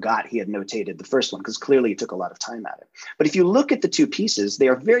he forgot he had notated the first one, because clearly he took a lot of time at it. But if you look at the two pieces, they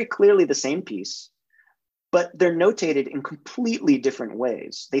are very clearly the same piece, but they're notated in completely different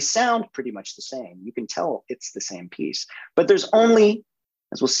ways. They sound pretty much the same. You can tell it's the same piece, but there's only,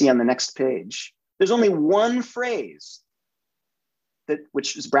 as we'll see on the next page, there's only one phrase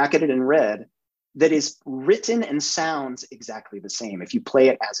which is bracketed in red, that is written and sounds exactly the same if you play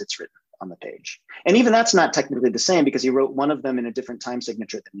it as it's written on the page. And even that's not technically the same, because he wrote one of them in a different time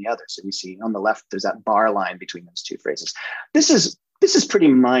signature than the other. So you see on the left, there's that bar line between those two phrases. This is pretty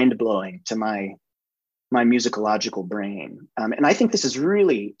mind-blowing to my musicological brain. And I think this is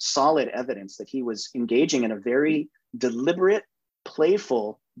really solid evidence that he was engaging in a very deliberate,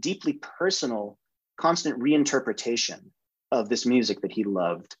 playful, deeply personal, constant reinterpretation of this music that he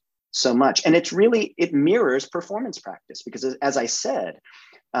loved so much. And it mirrors performance practice, because as I said,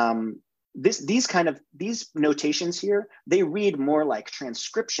 these notations here, they read more like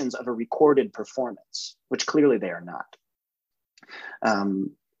transcriptions of a recorded performance, which clearly they are not.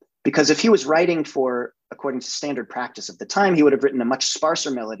 Because if he was writing according to standard practice of the time, he would have written a much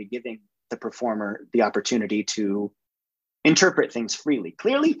sparser melody, giving the performer the opportunity to interpret things freely.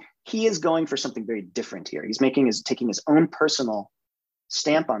 Clearly, he is going for something very different here. He's taking his own personal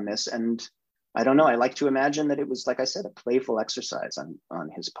stamp on this. And I don't know, I like to imagine that it was, like I said, a playful exercise on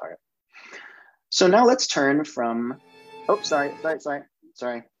his part. So now let's turn from, sorry.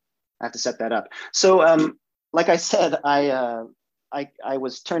 I have to set that up. So, like I said, I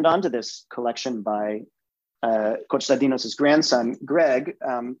was turned on to this collection by Konstantinos' grandson, Greg.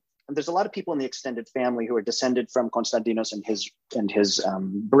 There's a lot of people in the extended family who are descended from Konstantinos and his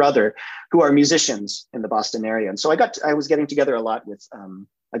brother, who are musicians in the Boston area. And so I was getting together a lot with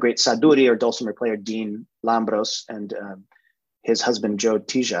a great saduri or dulcimer player, Dean Lambros, and his husband, Joe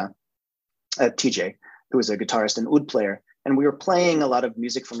TJ, who is a guitarist and oud player. And we were playing a lot of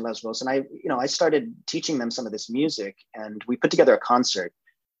music from Lesbos. And I started teaching them some of this music, and we put together a concert.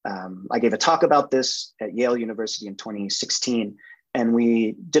 I gave a talk about this at Yale University in 2016, and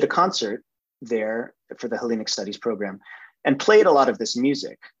we did a concert there for the Hellenic Studies program and played a lot of this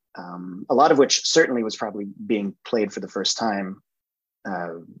music, a lot of which certainly was probably being played for the first time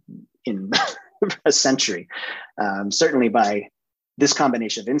in a century, certainly by this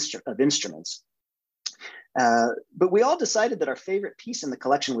combination of instruments. But we all decided that our favorite piece in the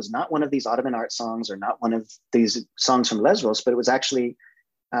collection was not one of these Ottoman art songs or not one of these songs from Lesbos, but it was actually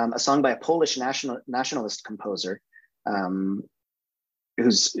a song by a Polish nationalist composer,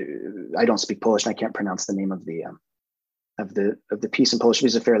 who's I don't speak Polish and I can't pronounce the name of the piece in Polish.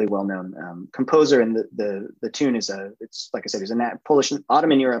 He's a fairly well-known composer, and the tune is it's like I said, he's a Polish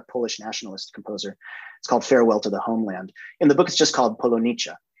Ottoman era Polish nationalist composer. It's called "Farewell to the Homeland." In the book, it's just called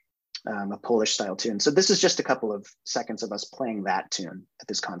Polonica, a Polish style tune. So this is just a couple of seconds of us playing that tune at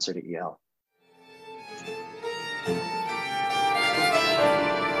this concert at Yale.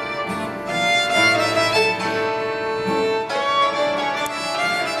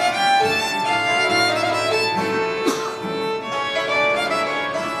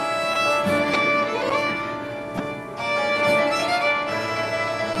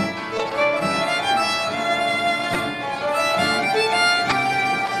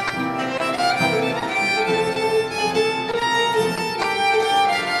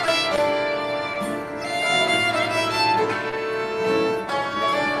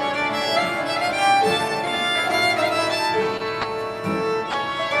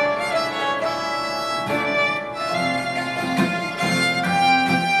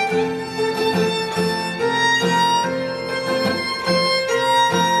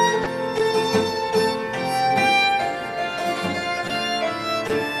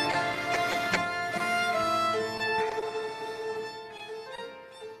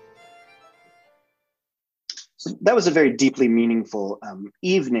 That was a very deeply meaningful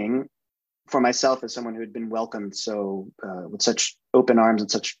evening for myself as someone who had been welcomed with such open arms and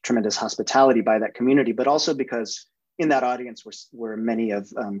such tremendous hospitality by that community, but also because in that audience were many of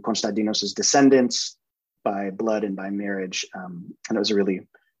Konstantinos' descendants by blood and by marriage. And it was a really,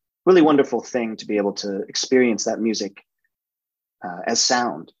 really wonderful thing to be able to experience that music as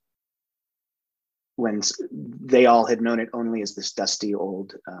sound when they all had known it only as this dusty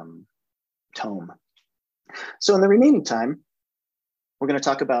old tome. So in the remaining time, we're going to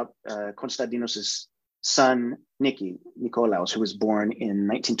talk about Konstantinos' son, Nikolaos, who was born in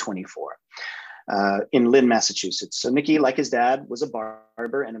 1924 in Lynn, Massachusetts. So Nicky, like his dad, was a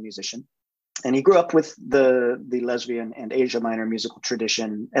barber and a musician. And he grew up with the lesbian and Asia Minor musical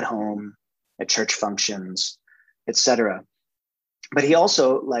tradition at home, at church functions, etc. But he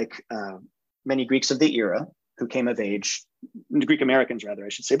also, like many Greeks of the era who came of age, Greek Americans rather, I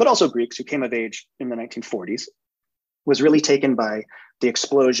should say, but also Greeks who came of age in the 1940s, was really taken by the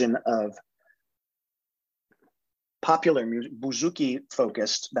explosion of popular music, bouzouki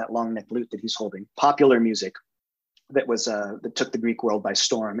focused, that long neck lute that he's holding, popular music that was that took the Greek world by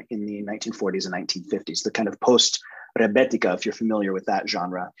storm in the 1940s and 1950s, the kind of post-rebetika, if you're familiar with that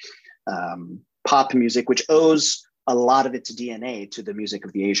genre, pop music, which owes a lot of its DNA to the music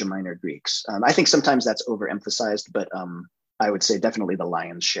of the Asia Minor Greeks. I think sometimes that's overemphasized, but I would say definitely the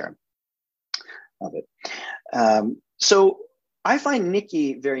lion's share of it. So I find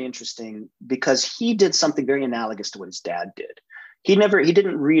Nicky very interesting because he did something very analogous to what his dad did. He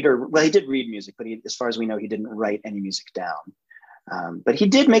didn't read he did read music, but as far as we know, he didn't write any music down. But he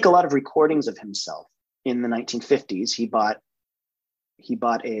did make a lot of recordings of himself. In the 1950s, he bought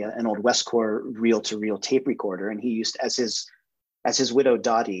an old Westcor reel-to-reel tape recorder, and he used, as his widow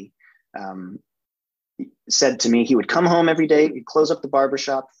Dottie said to me, he would come home every day, he'd close up the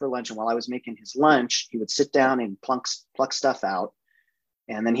barbershop for lunch, and while I was making his lunch, he would sit down and pluck stuff out,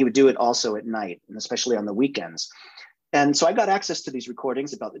 and then he would do it also at night, and especially on the weekends. And so I got access to these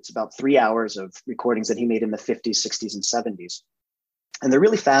recordings. It's about 3 hours of recordings that he made in the 50s, 60s, and 70s. And they're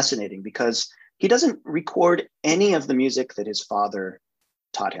really fascinating because he doesn't record any of the music that his father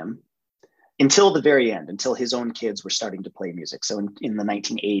taught him until the very end, until his own kids were starting to play music. So in the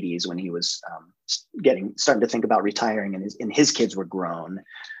 1980s, when he was starting to think about retiring and his kids were grown,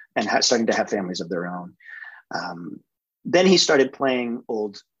 and starting to have families of their own. Then he started playing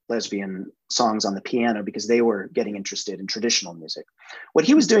old lesbian songs on the piano because they were getting interested in traditional music. What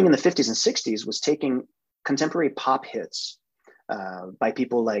he was doing in the 50s and 60s was taking contemporary pop hits by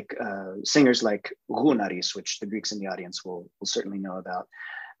people like singers like Rounaris, which the Greeks in the audience will certainly know about,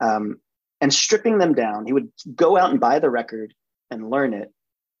 and stripping them down. He would go out and buy the record and learn it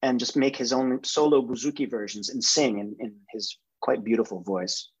and just make his own solo bouzouki versions and sing in his quite beautiful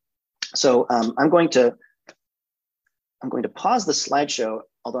voice. So I'm going to pause the slideshow,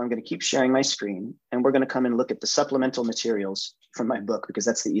 although I'm going to keep sharing my screen, and we're going to come and look at the supplemental materials from my book, because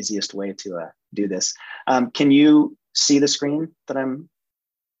that's the easiest way to do this. Can you see the screen that I'm?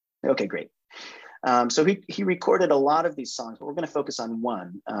 Okay, great. So he recorded a lot of these songs, but we're going to focus on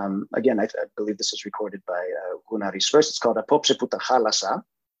one. Again, I believe this was recorded by Rounaris first. It's called Apopse Puta Halasa.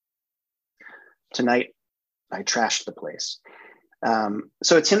 Tonight, I trashed the place.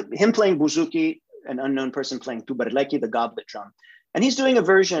 So it's him playing bouzouki, an unknown person playing tubarleki, the goblet drum. And he's doing a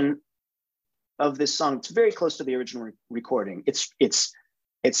version of this song. It's very close to the original recording. It's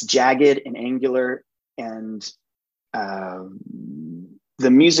jagged and angular, and the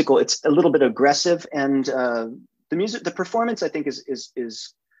musical, it's a little bit aggressive, and the performance, I think,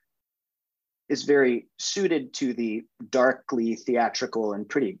 is very suited to the darkly theatrical and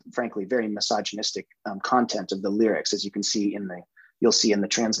pretty, frankly, very misogynistic content of the lyrics, as you can see you'll see in the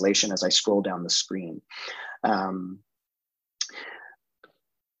translation as I scroll down the screen.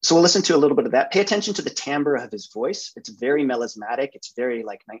 So we'll listen to a little bit of that. Pay attention to the timbre of his voice. It's very melismatic. It's very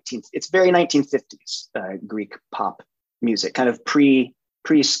like 1950s Greek pop music, kind of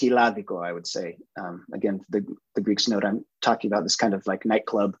pre-Skiladiko, I would say. Again, the Greeks note I'm talking about this kind of like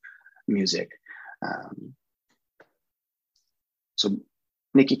nightclub music. So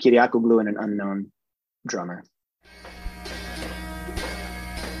Niki Kyriakoglou and an unknown drummer.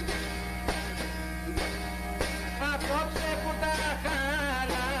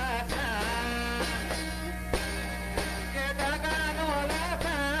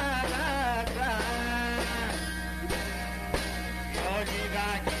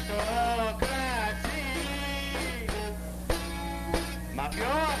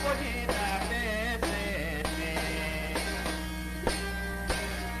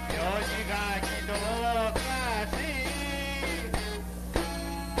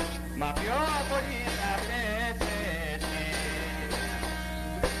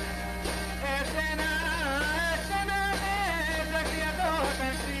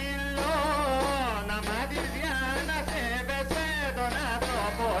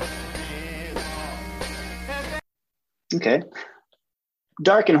 Okay.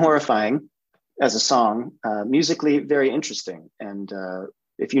 Dark and horrifying as a song, musically very interesting. And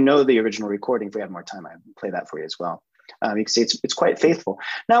if you know the original recording, if we have more time, I'll play that for you as well. You can see it's quite faithful.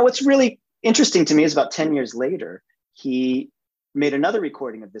 Now, what's really interesting to me is about 10 years later, he made another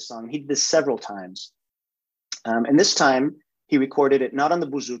recording of this song. He did this several times. And this time he recorded it not on the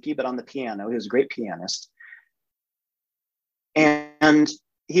bouzouki, but on the piano. He was a great pianist. And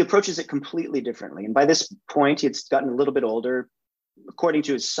he approaches it completely differently. And by this point, he had gotten a little bit older. According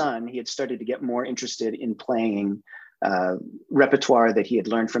to his son, he had started to get more interested in playing repertoire that he had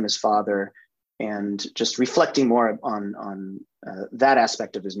learned from his father, and just reflecting more on that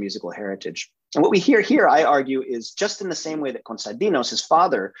aspect of his musical heritage. And what we hear here, I argue, is just in the same way that Konstantinos, his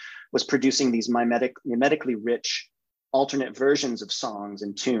father, was producing these mimetically rich alternate versions of songs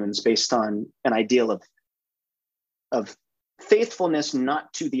and tunes based on an ideal of faithfulness,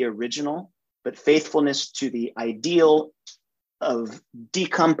 not to the original, but faithfulness to the ideal of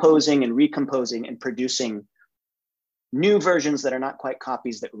decomposing and recomposing and producing new versions that are not quite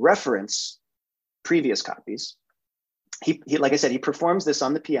copies, that reference previous copies. He like I said, he performs this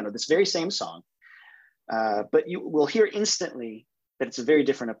on the piano, this very same song, but you will hear instantly that it's a very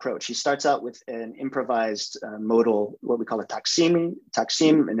different approach. He starts out with an improvised modal, what we call a taksim,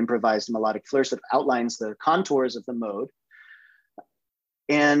 an improvised melodic flourish that outlines the contours of the mode.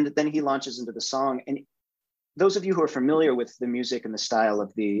 And then he launches into the song. And those of you who are familiar with the music and the style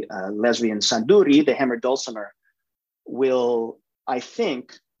of the lesbian sanduri, the hammered dulcimer, will, I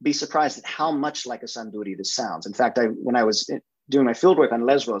think, be surprised at how much like a sanduri this sounds. In fact, when I was doing my fieldwork on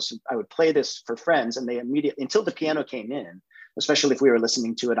Lesbos, I would play this for friends, and they immediately, until the piano came in, especially if we were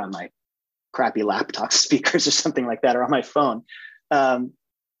listening to it on my crappy laptop speakers or something like that, or on my phone,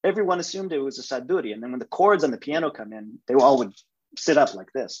 everyone assumed it was a sanduri. And then when the chords on the piano come in, they all would sit up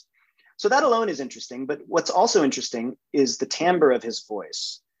like this. So that alone is interesting. But what's also interesting is the timbre of his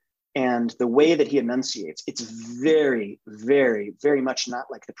voice and the way that he enunciates. It's very, very, very much not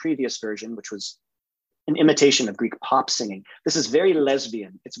like the previous version, which was an imitation of Greek pop singing. This is very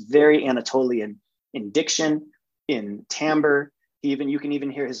lesbian. It's very Anatolian in diction, in timbre. You can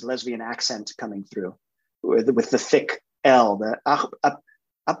even hear his lesbian accent coming through with the thick L, the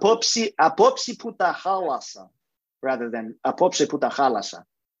apopsi puta halasa, rather than apopsi puta halasa.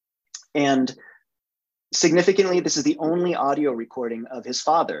 And significantly, this is the only audio recording of his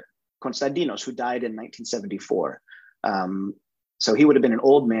father, Konstantinos, who died in 1974. So he would have been an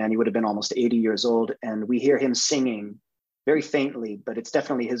old man. He would have been almost 80 years old. And we hear him singing very faintly, but it's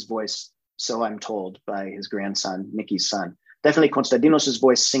definitely his voice, so I'm told, by his grandson, Niki's son. Definitely Konstantinos'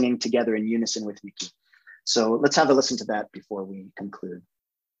 voice singing together in unison with Niki. So let's have a listen to that before we conclude.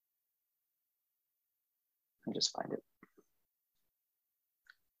 I'll just find it.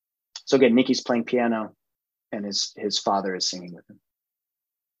 So again, Niki's playing piano and his father is singing with him.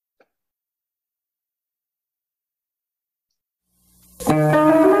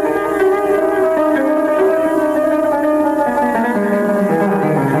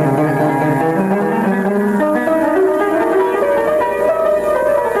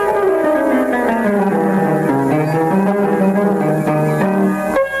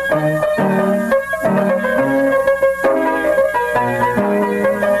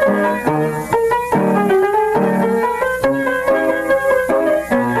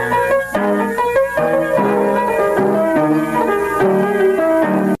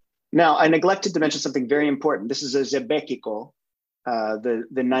 Now, I neglected to mention something very important. This is a zebekiko, the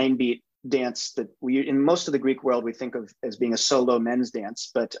 9-beat dance that in most of the Greek world, we think of as being a solo men's dance.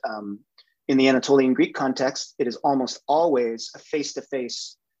 But in the Anatolian Greek context, it is almost always a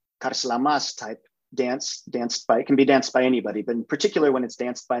face-to-face karslamas type dance, it can be danced by anybody, but in particular when it's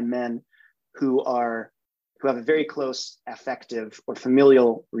danced by men who have a very close affective or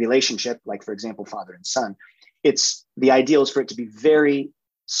familial relationship, like for example, father and son. The ideal is for it to be very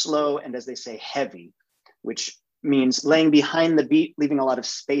slow and, as they say, heavy, which means laying behind the beat, leaving a lot of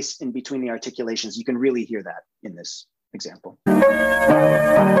space in between the articulations. You can really hear that in this example.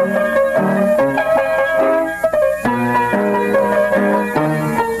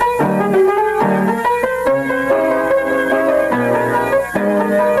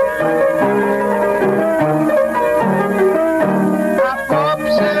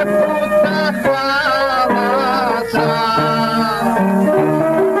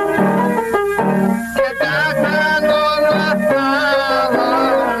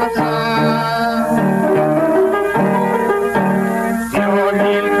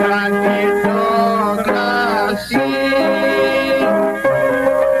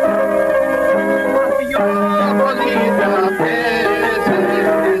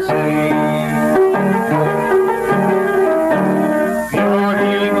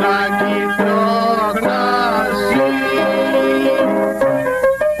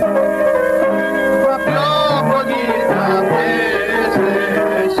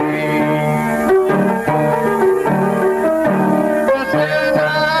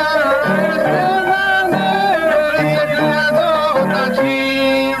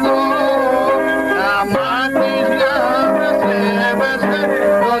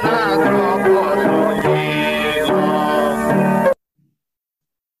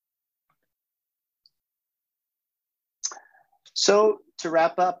 So to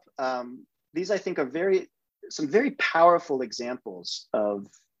wrap up, these I think are some very powerful examples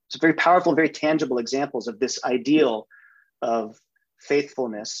very tangible examples of this ideal of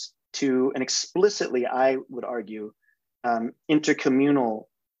faithfulness to an explicitly, I would argue, intercommunal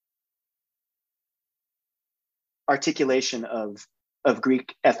articulation of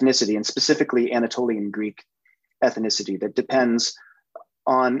Greek ethnicity, and specifically Anatolian Greek ethnicity, that depends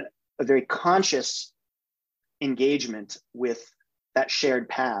on a very conscious engagement with that shared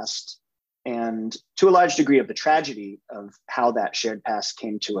past, and to a large degree of the tragedy of how that shared past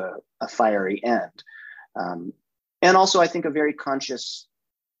came to a fiery end. And also, I think, a very conscious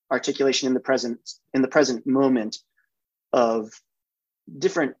articulation in the present moment of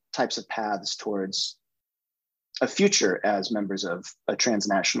different types of paths towards a future as members of a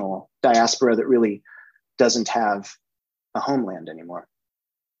transnational diaspora that really doesn't have a homeland anymore.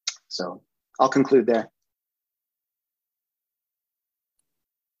 So I'll conclude there.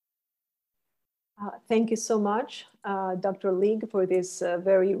 Thank you so much, Dr. Lig, for this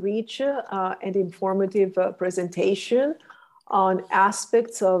very rich and informative presentation on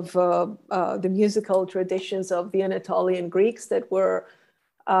aspects of the musical traditions of the Anatolian Greeks that were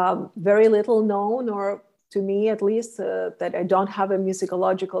very little known, or to me at least, that I don't have a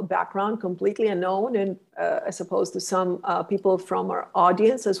musicological background, completely unknown, and as opposed to some people from our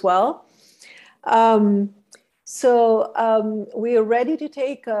audience as well. So we are ready to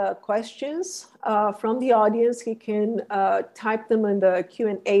take questions from the audience. You can type them in the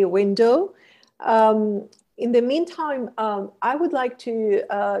Q&A window. In the meantime, I would like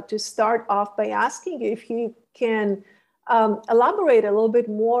to start off by asking you if you can elaborate a little bit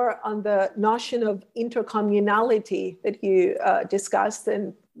more on the notion of intercommunality that you discussed,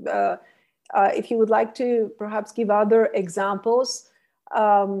 and if you would like to perhaps give other examples,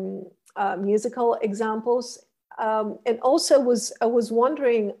 musical examples. And also I was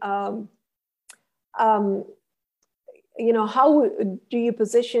wondering, you know, how do you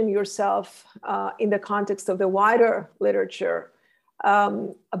position yourself in the context of the wider literature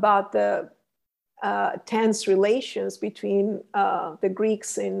about the tense relations between the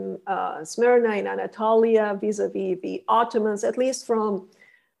Greeks in Smyrna, in Anatolia, vis-a-vis the Ottomans, at least from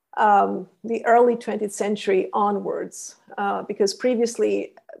the early 20th century onwards, because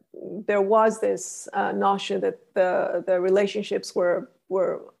previously there was this notion that the relationships were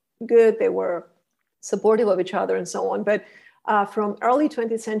good, they were supportive of each other and so on. But from early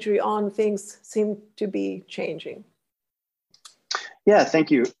 20th century on, things seem to be changing. Yeah, thank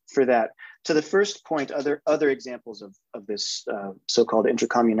you for that. To the first point, other examples of this so-called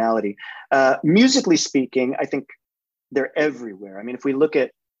intercommunality, musically speaking, I think they're everywhere. I mean, if we look at,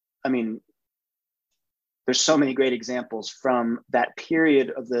 there's so many great examples from that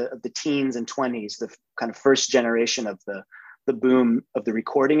period of the teens and 20s, the kind of first generation of the boom of the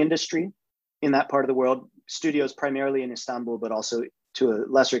recording industry in that part of the world. Studios primarily in Istanbul, but also to a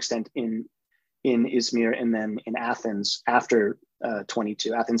lesser extent in Izmir, and then in Athens after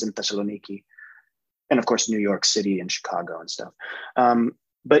 22, Athens and Thessaloniki, and of course New York City and Chicago and stuff.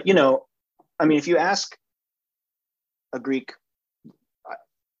 But you know, I mean, if you ask a Greek,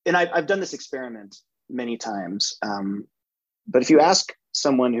 and I've done this experiment many times, but if you ask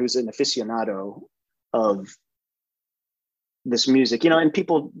someone who's an aficionado of this music, you know, and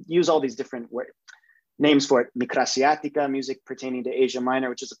people use all these different names for it, Mikrasiatica, music pertaining to Asia Minor,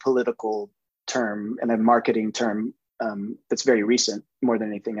 which is a political term and a marketing term that's very recent more than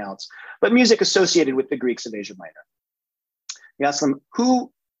anything else, but music associated with the Greeks of Asia Minor. You ask them,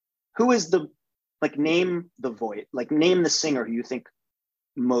 who is the, like, name the voice, like name the singer who you think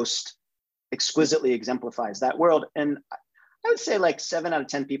most exquisitely exemplifies that world. And I would say like 7 out of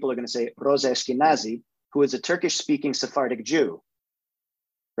 10 people are going to say Rosa Eskenazi, who is a Turkish-speaking Sephardic Jew,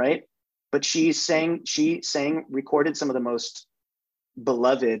 right? But she recorded some of the most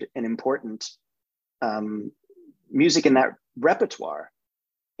beloved and important music in that repertoire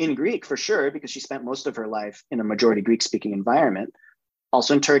in Greek, for sure, because she spent most of her life in a majority Greek-speaking environment,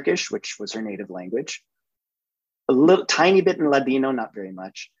 also in Turkish, which was her native language, a little tiny bit in Ladino, not very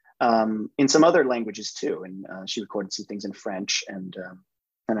much, in some other languages too. And she recorded some things in French, and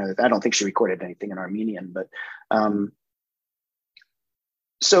I don't think she recorded anything in Armenian, but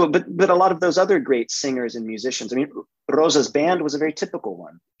but a lot of those other great singers and musicians, I mean, Rosa's band was a very typical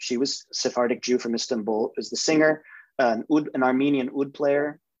one. She was Sephardic Jew from Istanbul as the singer, an Armenian oud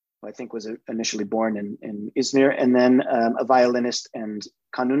player, who I think was initially born in Izmir, and then a violinist and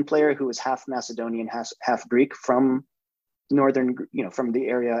kanun player who was half Macedonian, half Greek from northern, you know, from the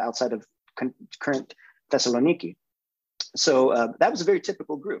area outside of current Thessaloniki. So that was a very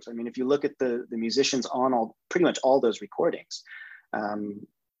typical group. I mean, if you look at the musicians on pretty much all those recordings,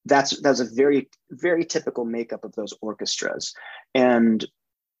 that's a very, very typical makeup of those orchestras. And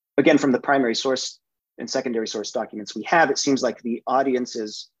again, from the primary source and secondary source documents we have, it seems like the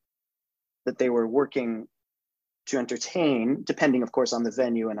audiences that they were working to entertain, depending of course on the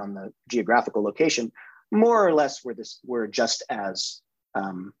venue and on the geographical location, more or less were just as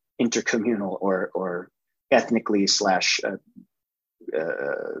intercommunal or ethnically /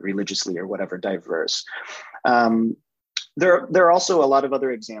 religiously or whatever diverse. There are also a lot of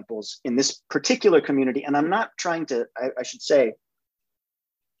other examples in this particular community, and I'm not trying to, I should say,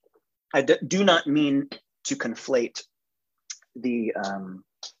 I do not mean to conflate the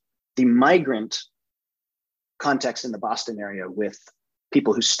migrant context in the Boston area with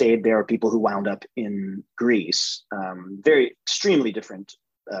people who stayed there or people who wound up in Greece. Very extremely different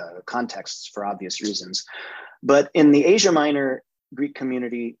contexts for obvious reasons. But in the Asia Minor Greek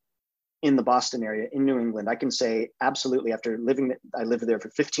community in the Boston area, in New England, I can say absolutely, after I lived there for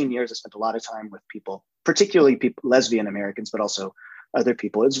 15 years, I spent a lot of time with people, particularly people, lesbian Americans, but also other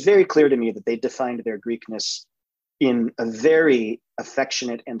people. It's very clear to me that they defined their Greekness in a very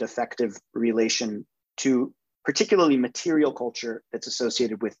affectionate and effective relation to particularly material culture that's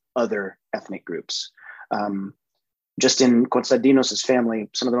associated with other ethnic groups. Just in Konstantinos' family,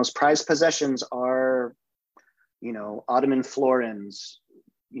 some of the most prized possessions are, you know, Ottoman florins,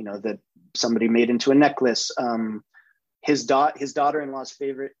 you know, somebody made into a necklace. His daughter-in-law's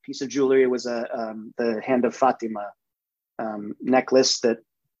favorite piece of jewelry was the Hand of Fatima necklace that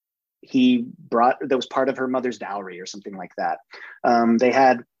he brought, that was part of her mother's dowry or something like that. They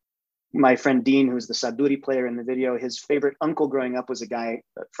had my friend Dean, who's the Saduri player in the video, his favorite uncle growing up was a guy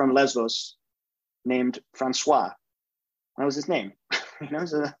from Lesbos named Francois. That was his name. He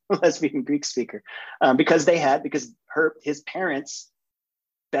was a lesbian Greek speaker. Because his parents'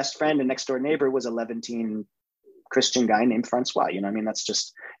 best friend and next door neighbor was a Levantine Christian guy named Francois. You know, I mean, that's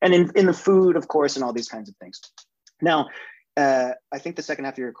just, and in the food, of course, and all these kinds of things. Now, I think the second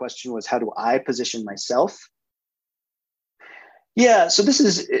half of your question was, how do I position myself? Yeah, so this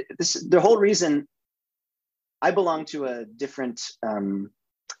is the whole reason I belong to a different,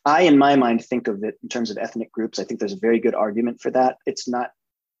 I, in my mind, think of it in terms of ethnic groups. I think there's a very good argument for that. It's not,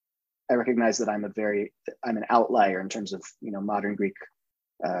 I recognize that I'm an outlier in terms of, you know, modern Greek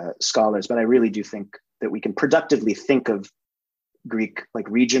scholars, but I really do think that we can productively think of Greek, like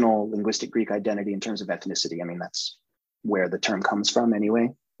regional linguistic Greek identity in terms of ethnicity. I mean, that's where the term comes from anyway,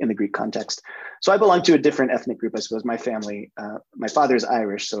 in the Greek context. So I belong to a different ethnic group, I suppose. My family, my father's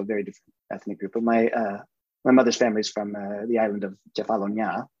Irish, so a very different ethnic group, but my mother's family is from the island of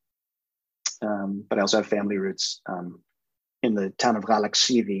Kefalonia, but I also have family roots in the town of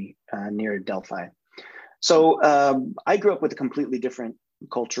Galaxidi near Delphi. So I grew up with a completely different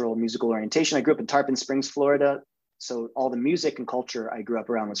cultural musical orientation. I grew up in Tarpon Springs, Florida. So all the music and culture I grew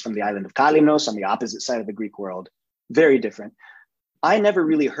up around was from the island of Kalymnos on the opposite side of the Greek world. Very different. I never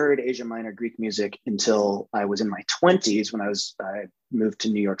really heard Asia Minor Greek music until I was in my 20s when I moved to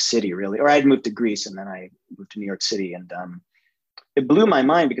New York City, really, or I'd moved to Greece and then I moved to New York City. And it blew my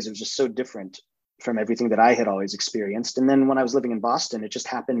mind because it was just so different from everything that I had always experienced. And then when I was living in Boston, it just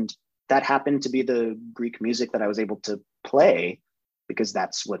happened to be the Greek music that I was able to play, because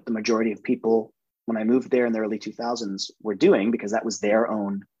that's what the majority of people, when I moved there in the early 2000s, were doing, because that was their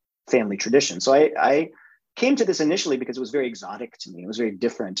own family tradition. So I came to this initially because it was very exotic to me. It was very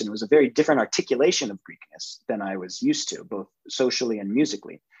different, and it was a very different articulation of Greekness than I was used to, both socially and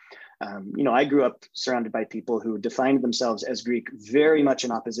musically. You know, I grew up surrounded by people who defined themselves as Greek very much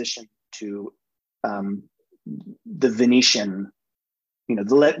in opposition to the Venetian, you know,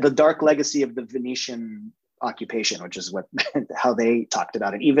 the dark legacy of the Venetian occupation, which is how they talked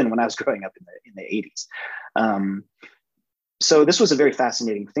about it, even when I was growing up in the 80s. So this was a very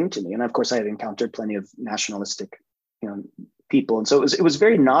fascinating thing to me. And of course I had encountered plenty of nationalistic, you know, people. And so it was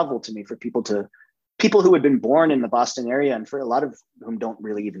very novel to me for people who had been born in the Boston area, and for a lot of whom don't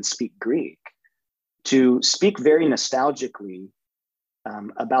really even speak Greek, to speak very nostalgically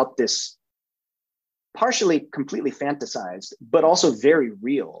about this partially completely fantasized, but also very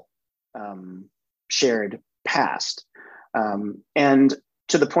real shared past. And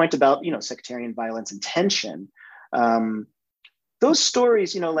to the point about, you know, sectarian violence and tension, those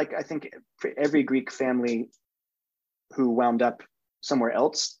stories, you know, like I think for every Greek family who wound up somewhere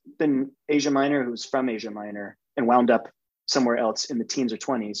else than Asia Minor, who's from Asia Minor and wound up somewhere else in the teens or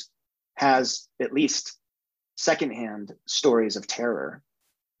 20s, has at least secondhand stories of terror.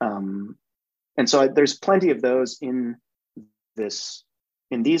 And so there's plenty of those in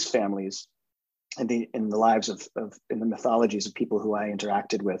these families, and in the lives in the mythologies of people who I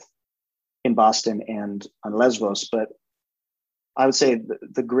interacted with in Boston and on Lesbos. But I would say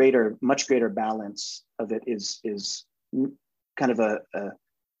the much greater balance of it is kind of a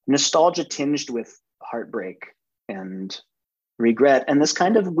nostalgia tinged with heartbreak and regret, and this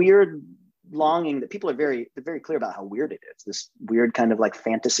kind of weird longing that people they're very clear about how weird it is. This weird kind of like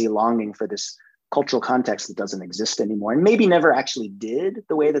fantasy longing for this cultural context that doesn't exist anymore, and maybe never actually did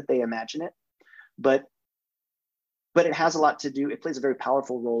the way that they imagine it. But it has a lot to do. It plays a very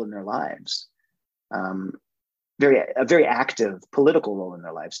powerful role in their lives. A very active political role in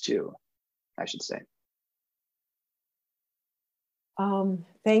their lives too, I should say.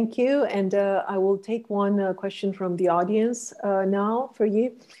 Thank you. And I will take one question from the audience now for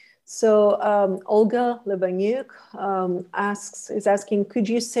you. So Olga Lebanyuk is asking, could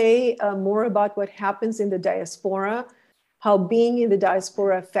you say more about what happens in the diaspora, how being in the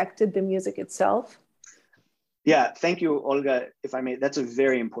diaspora affected the music itself? Yeah, thank you, Olga. If I may, that's a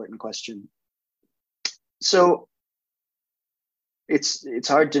very important question. So it's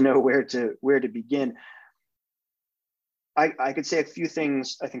hard to know where to begin. I could say a few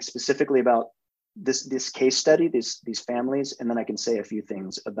things, I think, specifically about this case study, these families, and then I can say a few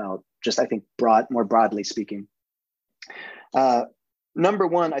things about just, I think, more broadly speaking. Number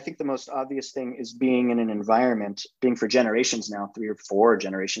one, I think the most obvious thing is being in an environment, being for generations now, 3 or 4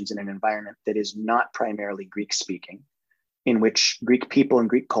 generations in an environment that is not primarily Greek speaking. in which Greek people and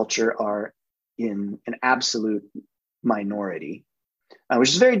Greek culture are in an absolute minority, which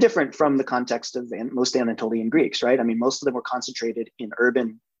is very different from the context of most Anatolian Greeks, right? I mean, most of them were concentrated in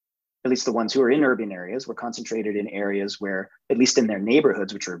urban, at least the ones who were in urban areas, were concentrated in areas where, at least in their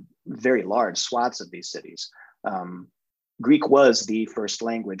neighborhoods, which are very large swaths of these cities, Greek was the first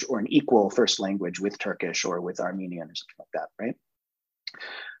language, or an equal first language with Turkish or with Armenian or something like that, right?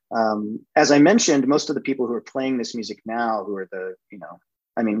 As I mentioned, most of the people who are playing this music now, who are the,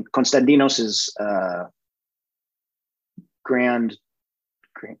 I mean, Konstantinos's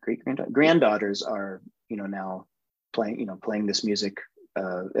granddaughters are, now playing this music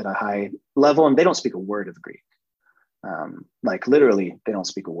at a high level, and they don't speak a word of Greek. Like literally, they don't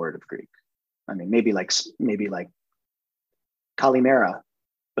speak a word of Greek. I mean, maybe like Kalimera,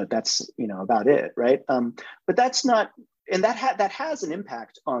 but that's about it, right? But that's not, and that has an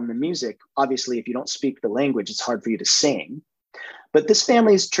impact on the music. Obviously, if you don't speak the language, it's hard for you to sing. But this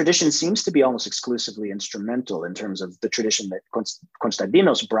family's tradition seems to be almost exclusively instrumental in terms of the tradition that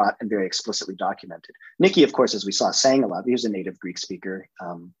Konstantinos brought and very explicitly documented. Nicky, of course, as we saw, sang a lot. He was a native Greek speaker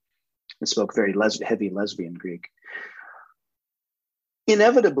and spoke very heavy lesbian Greek.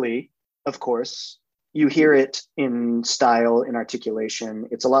 Inevitably, of course, you hear it in style, in articulation.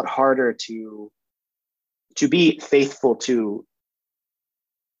 It's a lot harder to be faithful to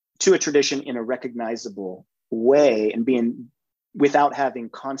a tradition in a recognizable way and being without having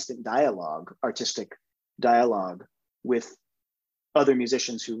constant dialogue, artistic dialogue with other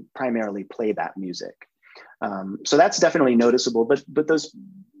musicians who primarily play that music. So that's definitely noticeable, but those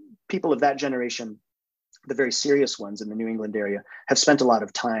people of that generation, the very serious ones in the New England area, have spent a lot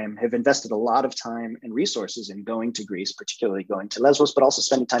of time, have invested a lot of time and resources in going to Greece, particularly going to Lesbos, but also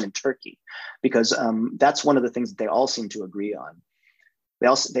spending time in Turkey, because that's one of the things that they all seem to agree on.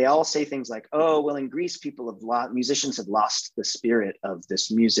 They all say things like, oh, well, in Greece, musicians have lost the spirit of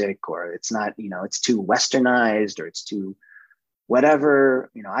this music, or it's not, it's too westernized, or it's too whatever.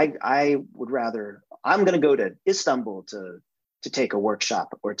 I'm going to go to Istanbul to take a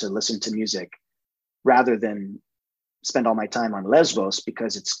workshop or to listen to music rather than spend all my time on Lesbos,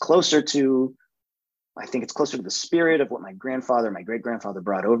 because it's closer to the spirit of what my great-grandfather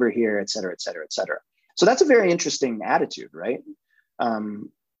brought over here, et cetera, et cetera, et cetera. So that's a very interesting attitude, right?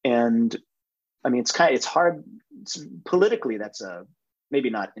 And I mean, it's hard politically. That's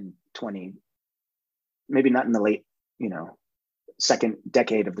maybe not in the late, second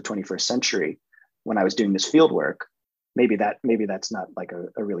decade of the 21st century when I was doing this field work. Maybe that's not like a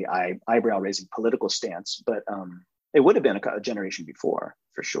really eyebrow raising political stance, but it would have been a generation before,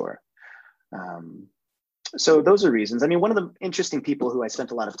 for sure. So those are reasons. I mean, one of the interesting people who I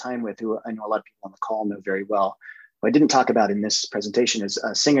spent a lot of time with, who I know a lot of people on the call know very well, who I didn't talk about in this presentation, is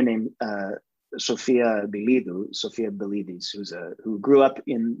a singer named Sofia Bilidis, who grew up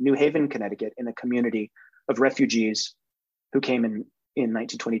in New Haven, Connecticut, in a community of refugees who came in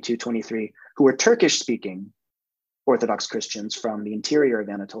 1922-23, who were Turkish-speaking Orthodox Christians from the interior of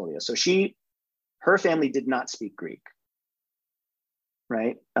Anatolia. So her family did not speak Greek,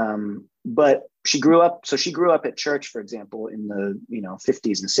 right? But she grew up at church, for example, in the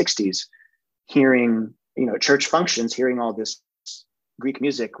 50s and 60s, hearing church functions, hearing all this Greek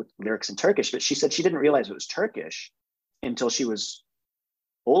music with lyrics in Turkish. But she said she didn't realize it was Turkish until she was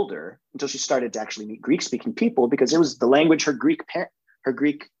older, until she started to actually meet Greek-speaking people, because it was the language her Greek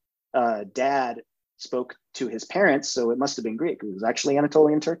dad spoke to his parents, so it must have been Greek. It was actually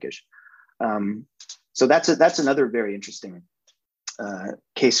Anatolian Turkish. So that's another very interesting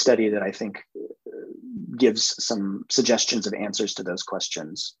case study that I think gives some suggestions of answers to those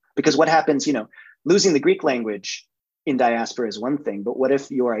questions. Because what happens, losing the Greek language in diaspora is one thing, but what if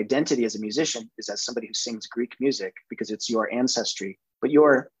your identity as a musician is as somebody who sings Greek music because it's your ancestry, but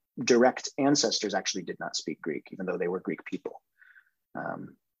your direct ancestors actually did not speak Greek, even though they were Greek people?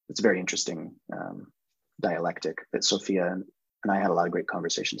 It's a very interesting dialectic that Sophia and I had a lot of great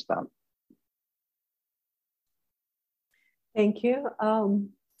conversations about. Thank you.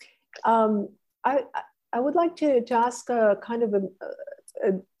 I would like to ask a kind of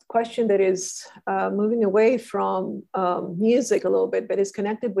a question that is moving away from music a little bit, but is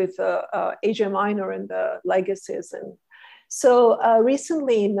connected with Asia Minor and the legacies. And so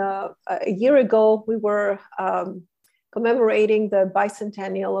recently, a year ago, we were commemorating the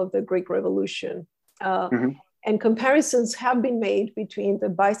bicentennial of the Greek Revolution. And comparisons have been made between the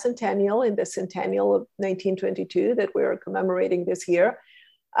bicentennial and the centennial of 1922 that we're commemorating this year.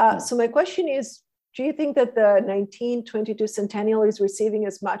 So my question is, do you think that the 1922 centennial is receiving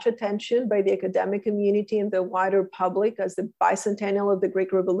as much attention by the academic community and the wider public as the bicentennial of the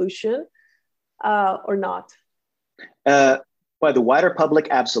Greek Revolution, or not? By the wider public,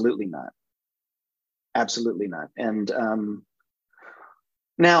 absolutely not. Absolutely not. And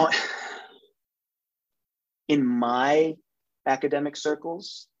now, in my academic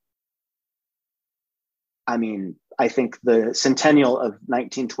circles, I mean, I think the centennial of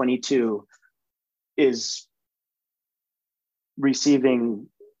 1922 is receiving,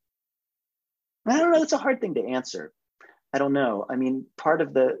 I don't know, it's a hard thing to answer. I don't know. I mean,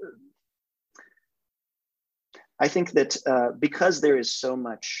 I think that because there is so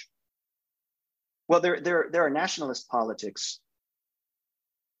much, well, there are nationalist politics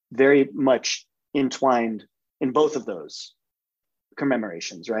very much entwined in both of those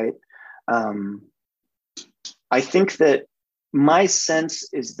commemorations, right? I think that my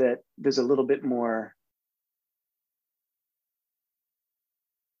sense is that there's a little bit more,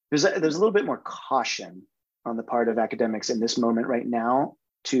 there's a little bit more caution on the part of academics in this moment right now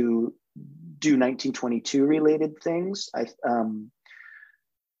to do 1922 related things.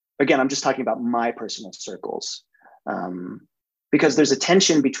 Again, I'm just talking about my personal circles, because there's a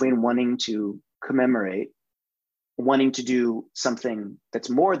tension between wanting to commemorate, wanting to do something that's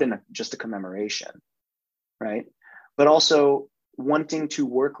more than just a commemoration, right? But also wanting to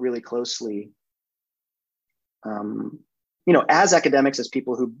work really closely, as academics, as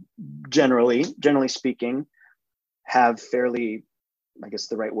people who generally speaking, have fairly, I guess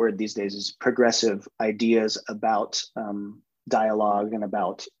the right word these days is progressive ideas about dialogue and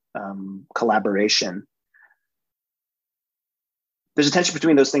about collaboration. There's a tension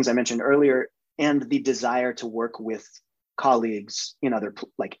between those things I mentioned earlier and the desire to work with colleagues in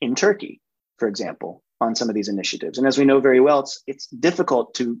like in Turkey, for example, on some of these initiatives. And as we know very well, it's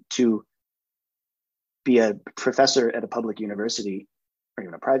difficult to be a professor at a public university or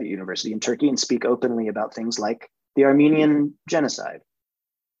even a private university in Turkey and speak openly about things like the Armenian genocide,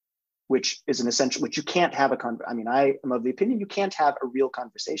 which is an essential, which you can't have I am of the opinion you can't have a real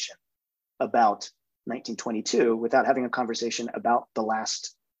conversation about 1922 without having a conversation about the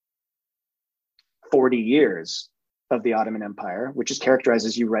last 40 years of the Ottoman Empire, which is characterized,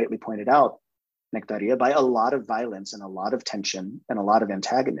 as you rightly pointed out, Nektaria, by a lot of violence and a lot of tension and a lot of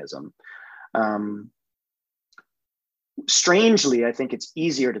antagonism. Strangely, I think it's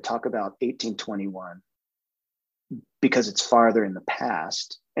easier to talk about 1821 because it's farther in the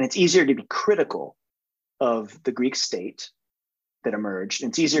past, and it's easier to be critical of the Greek state that emerged.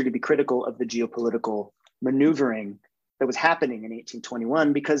 It's easier to be critical of the geopolitical maneuvering that was happening in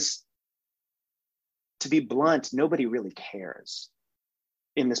 1821 because, to be blunt, nobody really cares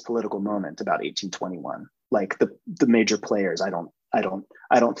in this political moment about 1821. Like the major players, I don't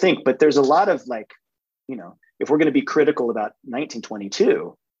think. But there's a lot of if we're going to be critical about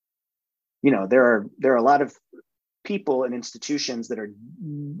 1922, there are a lot of people and institutions that are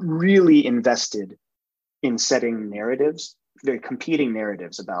really invested in setting narratives, very competing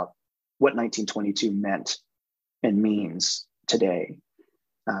narratives about what 1922 meant and means today.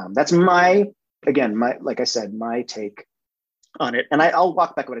 That's like I said, my take on it. And I'll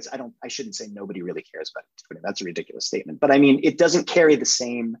walk back what I said. I shouldn't say nobody really cares about it. That's a ridiculous statement. But I mean, it doesn't carry the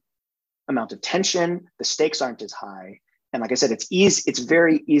same amount of tension. The stakes aren't as high. And like I said, it's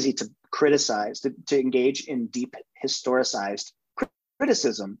very easy to criticize, to engage in deep historicized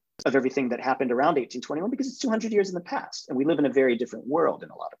criticism of everything that happened around 1821 because it's 200 years in the past. And we live in a very different world in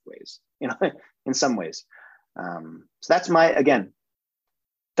a lot of ways, in some ways. So that's my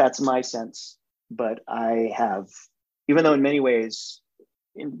sense. But I have, even though in many ways,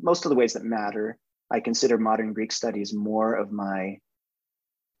 in most of the ways that matter, I consider modern Greek studies more of my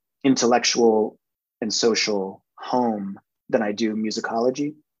intellectual and social home than I do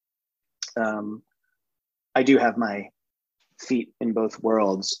musicology. I do have my feet in both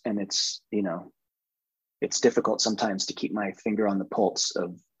worlds, and it's difficult sometimes to keep my finger on the pulse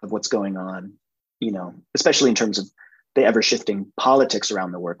of what's going on, especially in terms of the ever shifting politics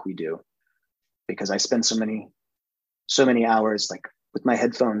around the work we do, because I spend so many hours like with my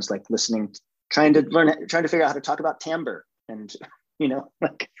headphones, like listening, trying to figure out how to talk about timbre and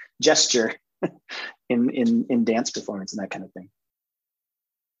like gesture in dance performance and that kind of thing.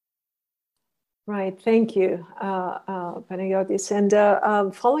 Right, thank you, Panagiotis. And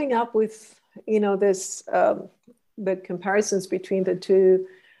following up with this the comparisons between the two,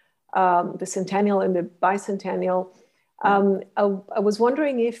 the centennial and the bicentennial, I was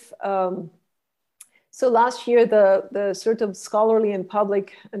wondering if so last year the sort of scholarly and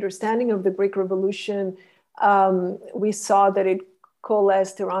public understanding of the Greek Revolution, we saw that it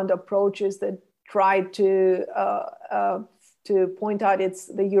coalesced around approaches that tried to point out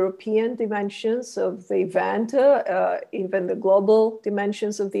the European dimensions of the event, even the global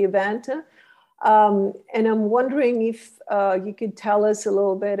dimensions of the event. And I'm wondering if you could tell us a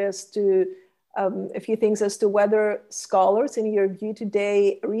little bit as to a few things as to whether scholars, in your view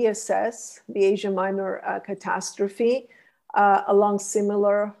today, reassess the Asia Minor catastrophe along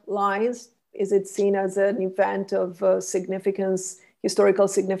similar lines. Is it seen as an event of significance, historical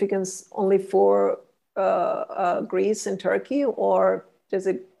significance, only for Greece and Turkey, or does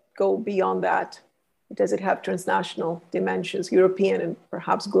it go beyond that? Does it have transnational dimensions, European and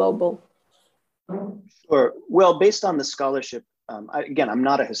perhaps global? Sure. Well, based on the scholarship, again, I'm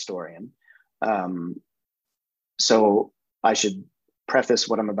not a historian. So I should preface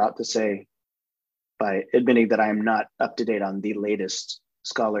what I'm about to say by admitting that I am not up to date on the latest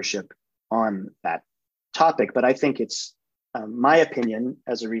scholarship on that topic. But I think it's my opinion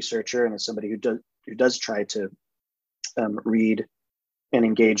as a researcher and as somebody who does try to read and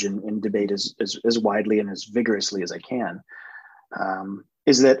engage in debate as widely and as vigorously as I can,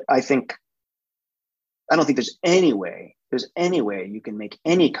 is that I don't think there's any way you can make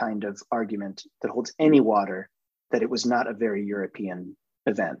any kind of argument that holds any water that it was not a very European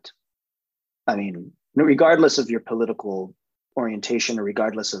event. I mean, regardless of your political orientation or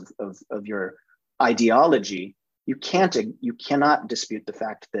regardless of your ideology, you cannot dispute the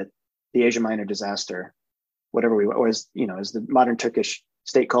fact that the Asia Minor disaster, or as the modern Turkish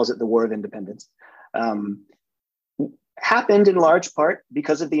state calls it, the War of Independence, happened in large part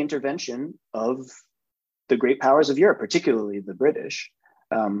because of the intervention of the great powers of Europe, particularly the British.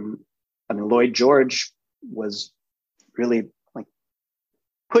 Lloyd George was really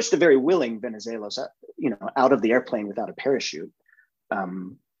pushed a very willing Venizelos, out of the airplane without a parachute.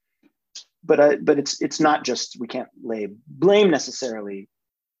 But it's not just, we can't lay blame necessarily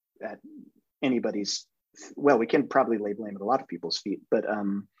at anybody's. Well, we can probably lay blame at a lot of people's feet, but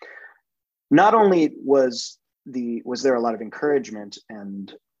not only was there a lot of encouragement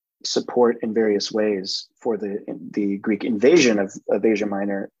and support in various ways for the Greek invasion of Asia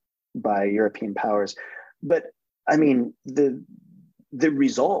Minor by European powers, but I mean the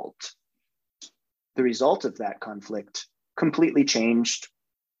result of that conflict completely changed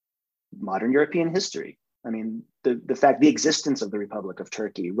modern European history. I mean, the existence of the Republic of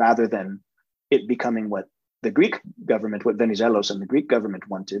Turkey, rather than it becoming what Venizelos and the Greek government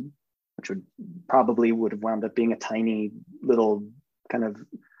wanted, which would have wound up being a tiny little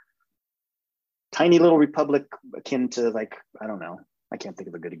republic akin to, I don't know, I can't think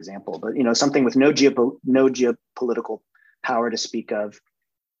of a good example, but something with no geopolitical power to speak of,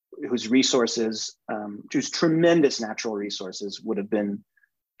 whose resources, whose tremendous natural resources would have been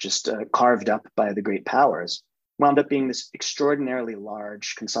just carved up by the great powers, wound up being this extraordinarily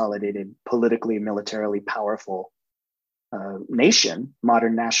large, consolidated, politically, militarily powerful nation,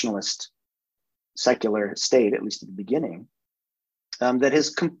 modern nationalist, secular state, at least at the beginning, that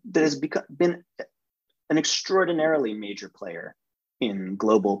has been an extraordinarily major player in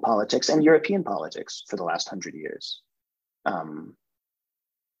global politics and European politics for the last 100 years.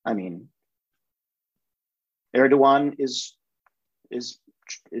 I mean, Erdogan is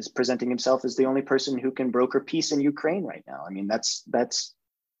presenting himself as the only person who can broker peace in Ukraine right now. I mean,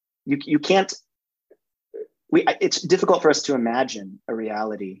 you can't. It's difficult for us to imagine a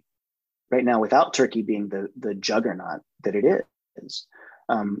reality right now without Turkey being the juggernaut that it is,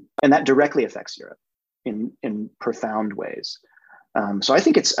 and that directly affects Europe in profound ways. So I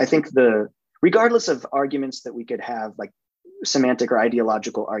think regardless of arguments that we could have, like semantic or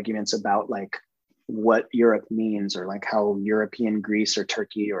ideological arguments about what Europe means, or how European Greece or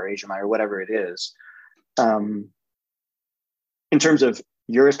Turkey or Asia Minor, whatever it is, in terms of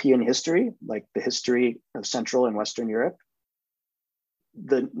European history, like the history of Central and Western Europe,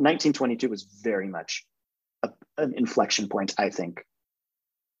 the 1922 was very much an inflection point, I think,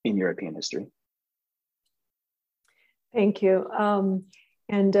 in European history. Thank you.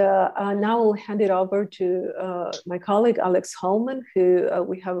 And now I'll hand it over to my colleague, Alex Holman, who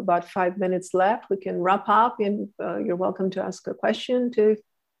we have about 5 minutes left. We can wrap up, and you're welcome to ask a question if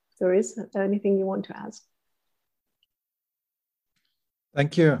there is anything you want to ask.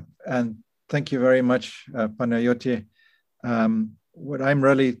 Thank you. And thank you very much, Panayoti. What I'm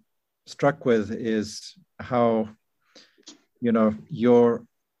really struck with is how, your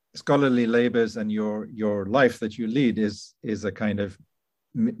scholarly labors and your life that you lead is a kind of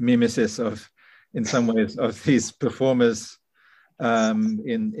mimesis of, in some ways, of these performers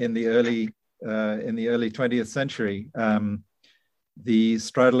in the early 20th century. The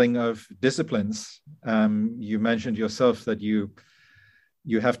straddling of disciplines. You mentioned yourself that you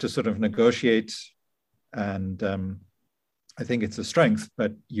have to sort of negotiate, and I think it's a strength,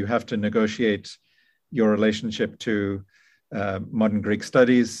 but you have to negotiate your relationship to modern Greek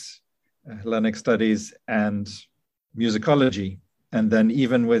studies, Hellenic studies and musicology. And then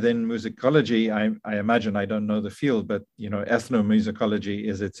even within musicology, I imagine, I don't know the field, but ethnomusicology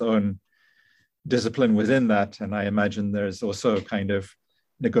is its own discipline within that. And I imagine there's also a kind of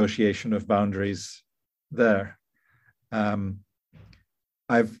negotiation of boundaries there.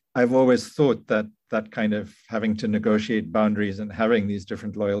 I've always thought that kind of having to negotiate boundaries and having these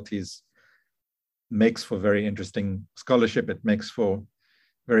different loyalties makes for very interesting scholarship. It makes for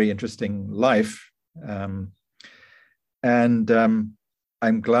very interesting life. I'm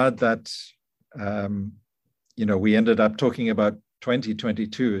glad that, we ended up talking about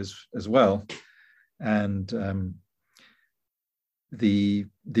 2022 as well. And the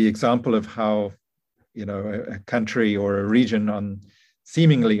example of how, a country or a region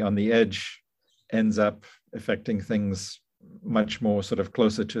seemingly on the edge ends up affecting things much more sort of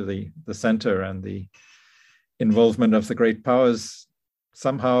closer to the center, and the involvement of the great powers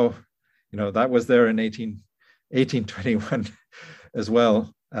somehow, that was there in 1821 as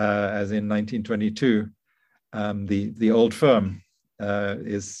well as in 1922. The old firm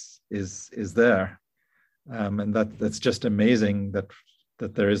is there, and that's just amazing that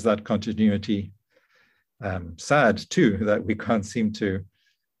there is that continuity. Sad too that we can't seem to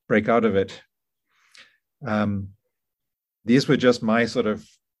break out of it. These were just my sort of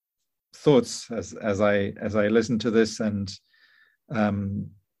thoughts as I listened to this, and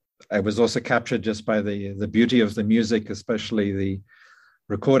I was also captured just by the beauty of the music, especially the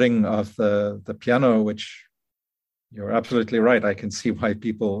recording of the piano, which you're absolutely right. I can see why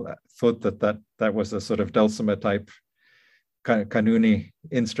people thought that was a sort of dulcimer type kanuni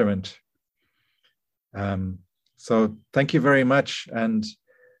instrument. So thank you very much, and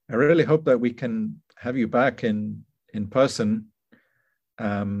I really hope that we can have you back in person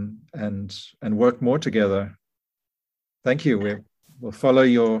and work more together. Thank you. We'll follow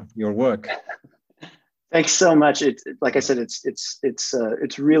your work. Thanks so much. Like I said,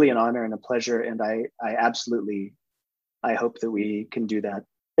 it's really an honor and a pleasure, and I absolutely hope that we can do that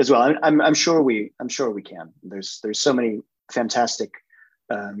as well. I'm sure we can. There's so many fantastic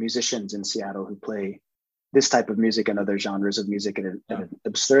musicians in Seattle who play this type of music and other genres of music at an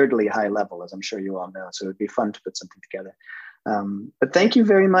absurdly high level, as I'm sure you all know. So it'd be fun to put something together. But thank you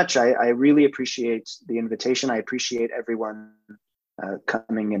very much. I really appreciate the invitation. I appreciate everyone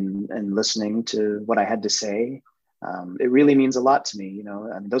coming and listening to what I had to say. It really means a lot to me.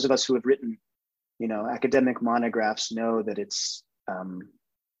 Those of us who have written, academic monographs know that it's,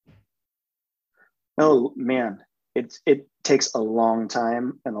 oh man, it takes a long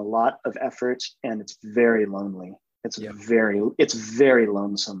time and a lot of effort, and it's very lonely. It's very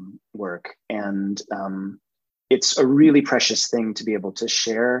lonesome work, and it's a really precious thing to be able to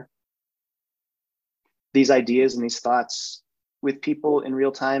share these ideas and these thoughts with people in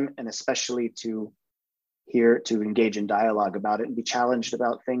real time, and especially to engage in dialogue about it and be challenged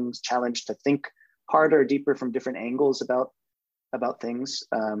about things, challenged to think harder, deeper, from different angles about things,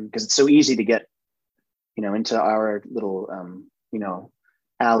 because it's so easy to get into our little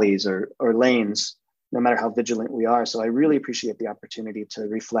alleys or lanes, no matter how vigilant we are. So I really appreciate the opportunity to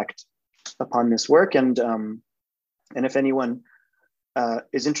reflect upon this work, and if anyone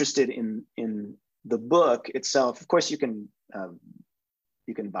is interested in the book itself, of course you can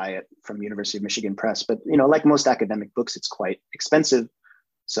buy it from University of Michigan Press, but like most academic books, it's quite expensive.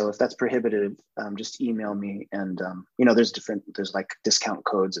 So if that's prohibitive, just email me, and there's like discount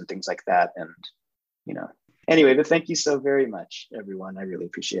codes and things like that, and anyway, but thank you so very much, everyone. I really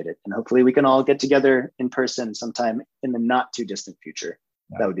appreciate it, and hopefully we can all get together in person sometime in the not too distant future.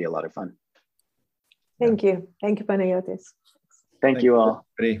 Yeah. That would be a lot of fun. Thank you, Panagiotis. Thank you all.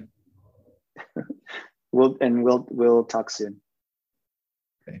 We'll talk soon.